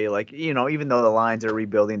 obviously. Like, you know, even though the Lions are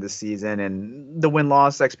rebuilding this season and the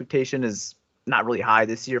win-loss expectation is not really high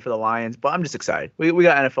this year for the Lions, but I'm just excited. We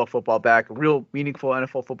got NFL football back, real meaningful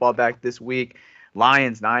NFL football back this week.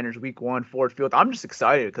 Lions, Niners, week 1, Ford Field. I'm just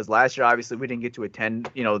excited because last year, obviously, we didn't get to attend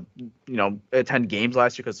games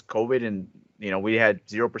last year because of COVID, and, you know, we had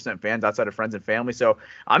 0% fans outside of friends and family. So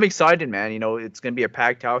I'm excited, man. You know, it's going to be a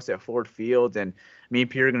packed house at Ford Field, and me and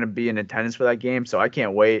Pierre are going to be in attendance for that game. So I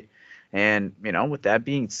can't wait. And, you know, with that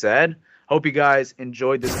being said, hope you guys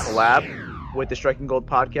enjoyed this collab with the Striking Gold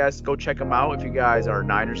podcast. Go check them out if you guys are a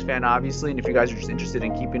Niners fan, obviously, and if you guys are just interested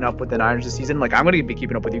in keeping up with the Niners this season. Like, I'm going to be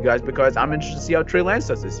keeping up with you guys because I'm interested to see how Trey Lance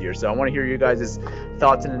does this year. So I want to hear you guys'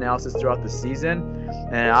 thoughts and analysis throughout the season.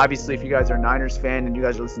 And obviously, if you guys are a Niners fan and you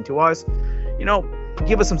guys are listening to us, you know,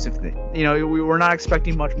 give us some sympathy. You know, we're not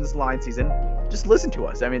expecting much from this Lions season. Just listen to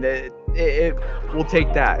us. I mean, it will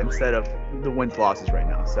take that instead of the wins losses right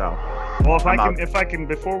now. So, well, if I can,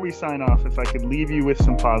 before we sign off, if I could leave you with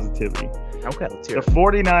some positivity. Okay, let's hear it. The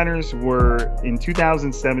 49ers were in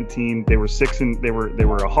 2017. They were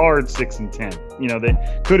a hard 6-10. You know,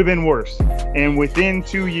 they could have been worse. And within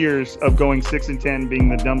 2 years of going 6-10, being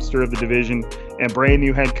the dumpster of the division, and brand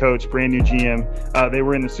new head coach, brand new GM, they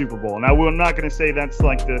were in the Super Bowl. And I'm not going to say that's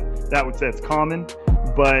like that's common,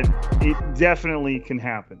 but it definitely can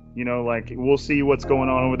happen. You know, like, we'll see what's going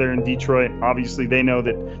on over there in Detroit. Obviously, they know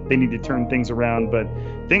that they need to turn things around, but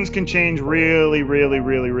things can change really, really,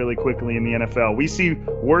 really, really quickly in the NFL. We see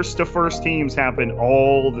worst to first teams happen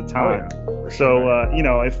all the time. Oh, yeah. So, you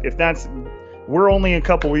know, if that's, we're only a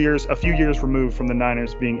few years removed from the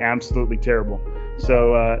Niners being absolutely terrible.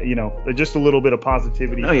 So, you know, just a little bit of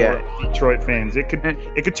positivity for Detroit fans. It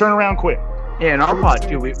could turn around quick. Yeah, and our pod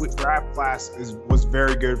too. The draft class was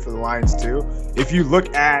very good for the Lions too. If you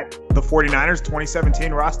look at the 49ers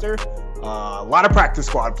 2017 roster, a lot of practice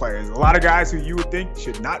squad players, a lot of guys who you would think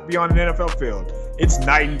should not be on an NFL field. It's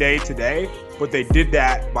night and day today, but they did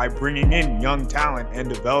that by bringing in young talent and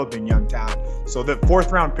developing young talent. So the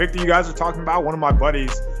 4th round pick that you guys are talking about, one of my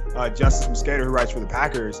buddies, Justice Mosqueda, who writes for the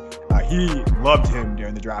Packers, he loved him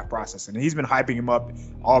during the draft process, and he's been hyping him up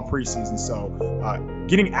all preseason. So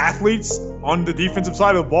getting athletes on the defensive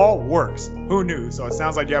side of the ball works. Who knew? So it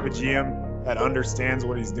sounds like you have a GM that understands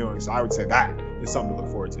what he's doing. So I would say that is something to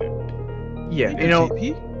look forward to. Yeah, you know,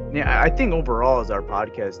 I think overall as our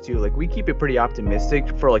podcast too, like, we keep it pretty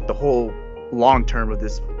optimistic for like the whole long term of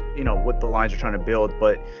this, you know, what the Lions are trying to build.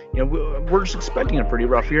 But, you know, we're just expecting a pretty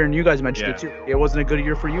rough year, and you guys mentioned it too. It wasn't a good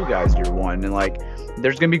year for you guys year 1, and like,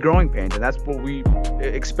 there's gonna be growing pains, and that's what we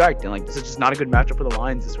expect. And like, this is just not a good matchup for the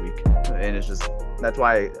Lions this week, and it's just, that's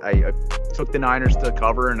why I took the Niners to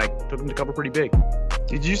cover, and I took them to cover pretty big.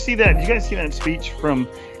 Did you see that? Did you guys see that speech from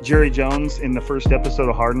Jerry Jones in the first episode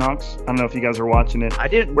of Hard Knocks? I don't know if you guys are watching it. I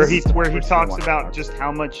didn't. Where he talks about just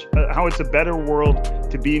how much how it's a better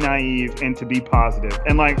world to be naive and to be positive,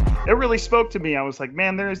 and like, it really spoke to me. I was like,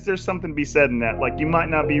 man, there's something to be said in that. Like, you might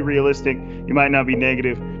not be realistic, you might not be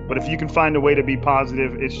negative, but if you can find a way to be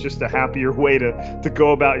positive, it's just a happier way to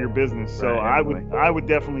go about your business. So right, I would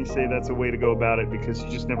definitely say that's a way to go about it, because you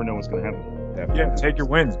just never know what's going to happen. Yeah, take your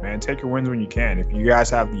wins, man. Take your wins when you can. If you guys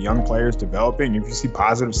have the young players developing, if you see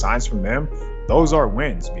positive signs from them, those are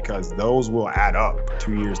wins because those will add up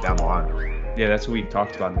 2 years down the line. Yeah, that's what we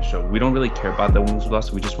talked about in the show. We don't really care about the wins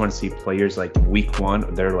loss. We just want to see players like week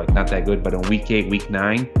 1, they're like not that good, but in week 8, week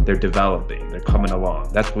 9, they're developing. They're coming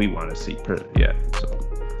along. That's what we want to see. Yeah. So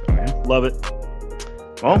love it.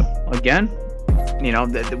 Well, again,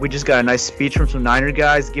 we just got a nice speech from some Niner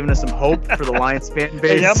guys giving us some hope for the Lions fan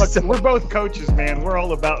base. Hey, we're both coaches, man. We're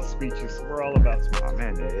all about speeches. Oh,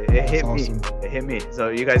 man, it hit awesome. It hit me. So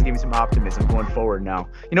you guys give me some optimism going forward now.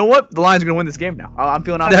 You know what? The Lions are going to win this game now. I'm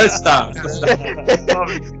feeling optimistic. Stop.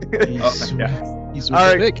 He's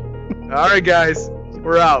all right. All right, guys.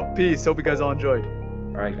 We're out. Peace. Hope you guys all enjoyed.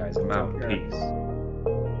 All right, guys. I'm out. Peace.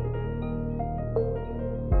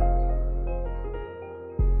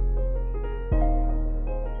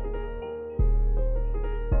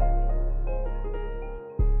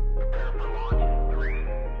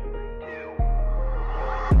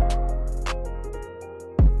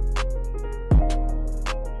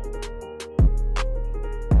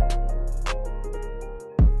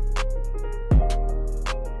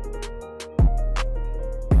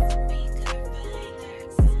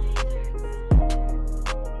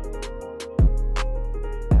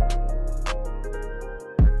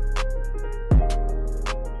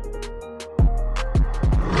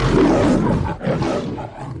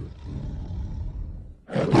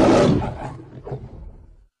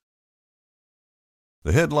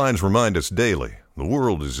 The headlines remind us daily, the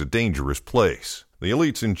world is a dangerous place. The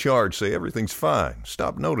elites in charge say everything's fine,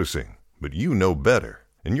 stop noticing. But you know better.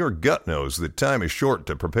 And your gut knows that time is short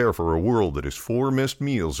to prepare for a world that is 4 missed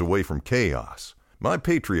meals away from chaos. My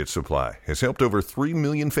Patriot Supply has helped over 3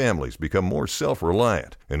 million families become more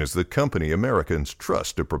self-reliant and is the company Americans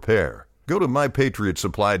trust to prepare. Go to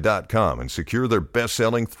MyPatriotSupply.com and secure their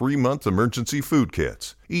best-selling 3-month emergency food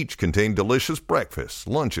kits. Each contain delicious breakfasts,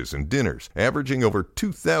 lunches, and dinners, averaging over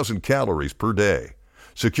 2,000 calories per day.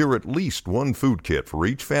 Secure at least 1 food kit for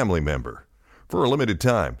each family member. For a limited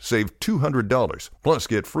time, save $200, plus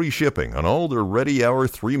get free shipping on all their Ready Hour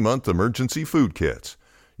 3-month emergency food kits.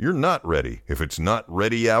 You're not ready if it's not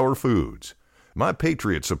Ready Hour Foods. My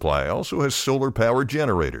Patriot Supply also has solar power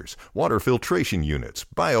generators, water filtration units,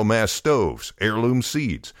 biomass stoves, heirloom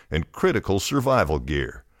seeds, and critical survival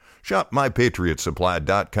gear. Shop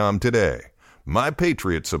MyPatriotSupply.com today.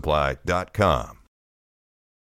 MyPatriotSupply.com.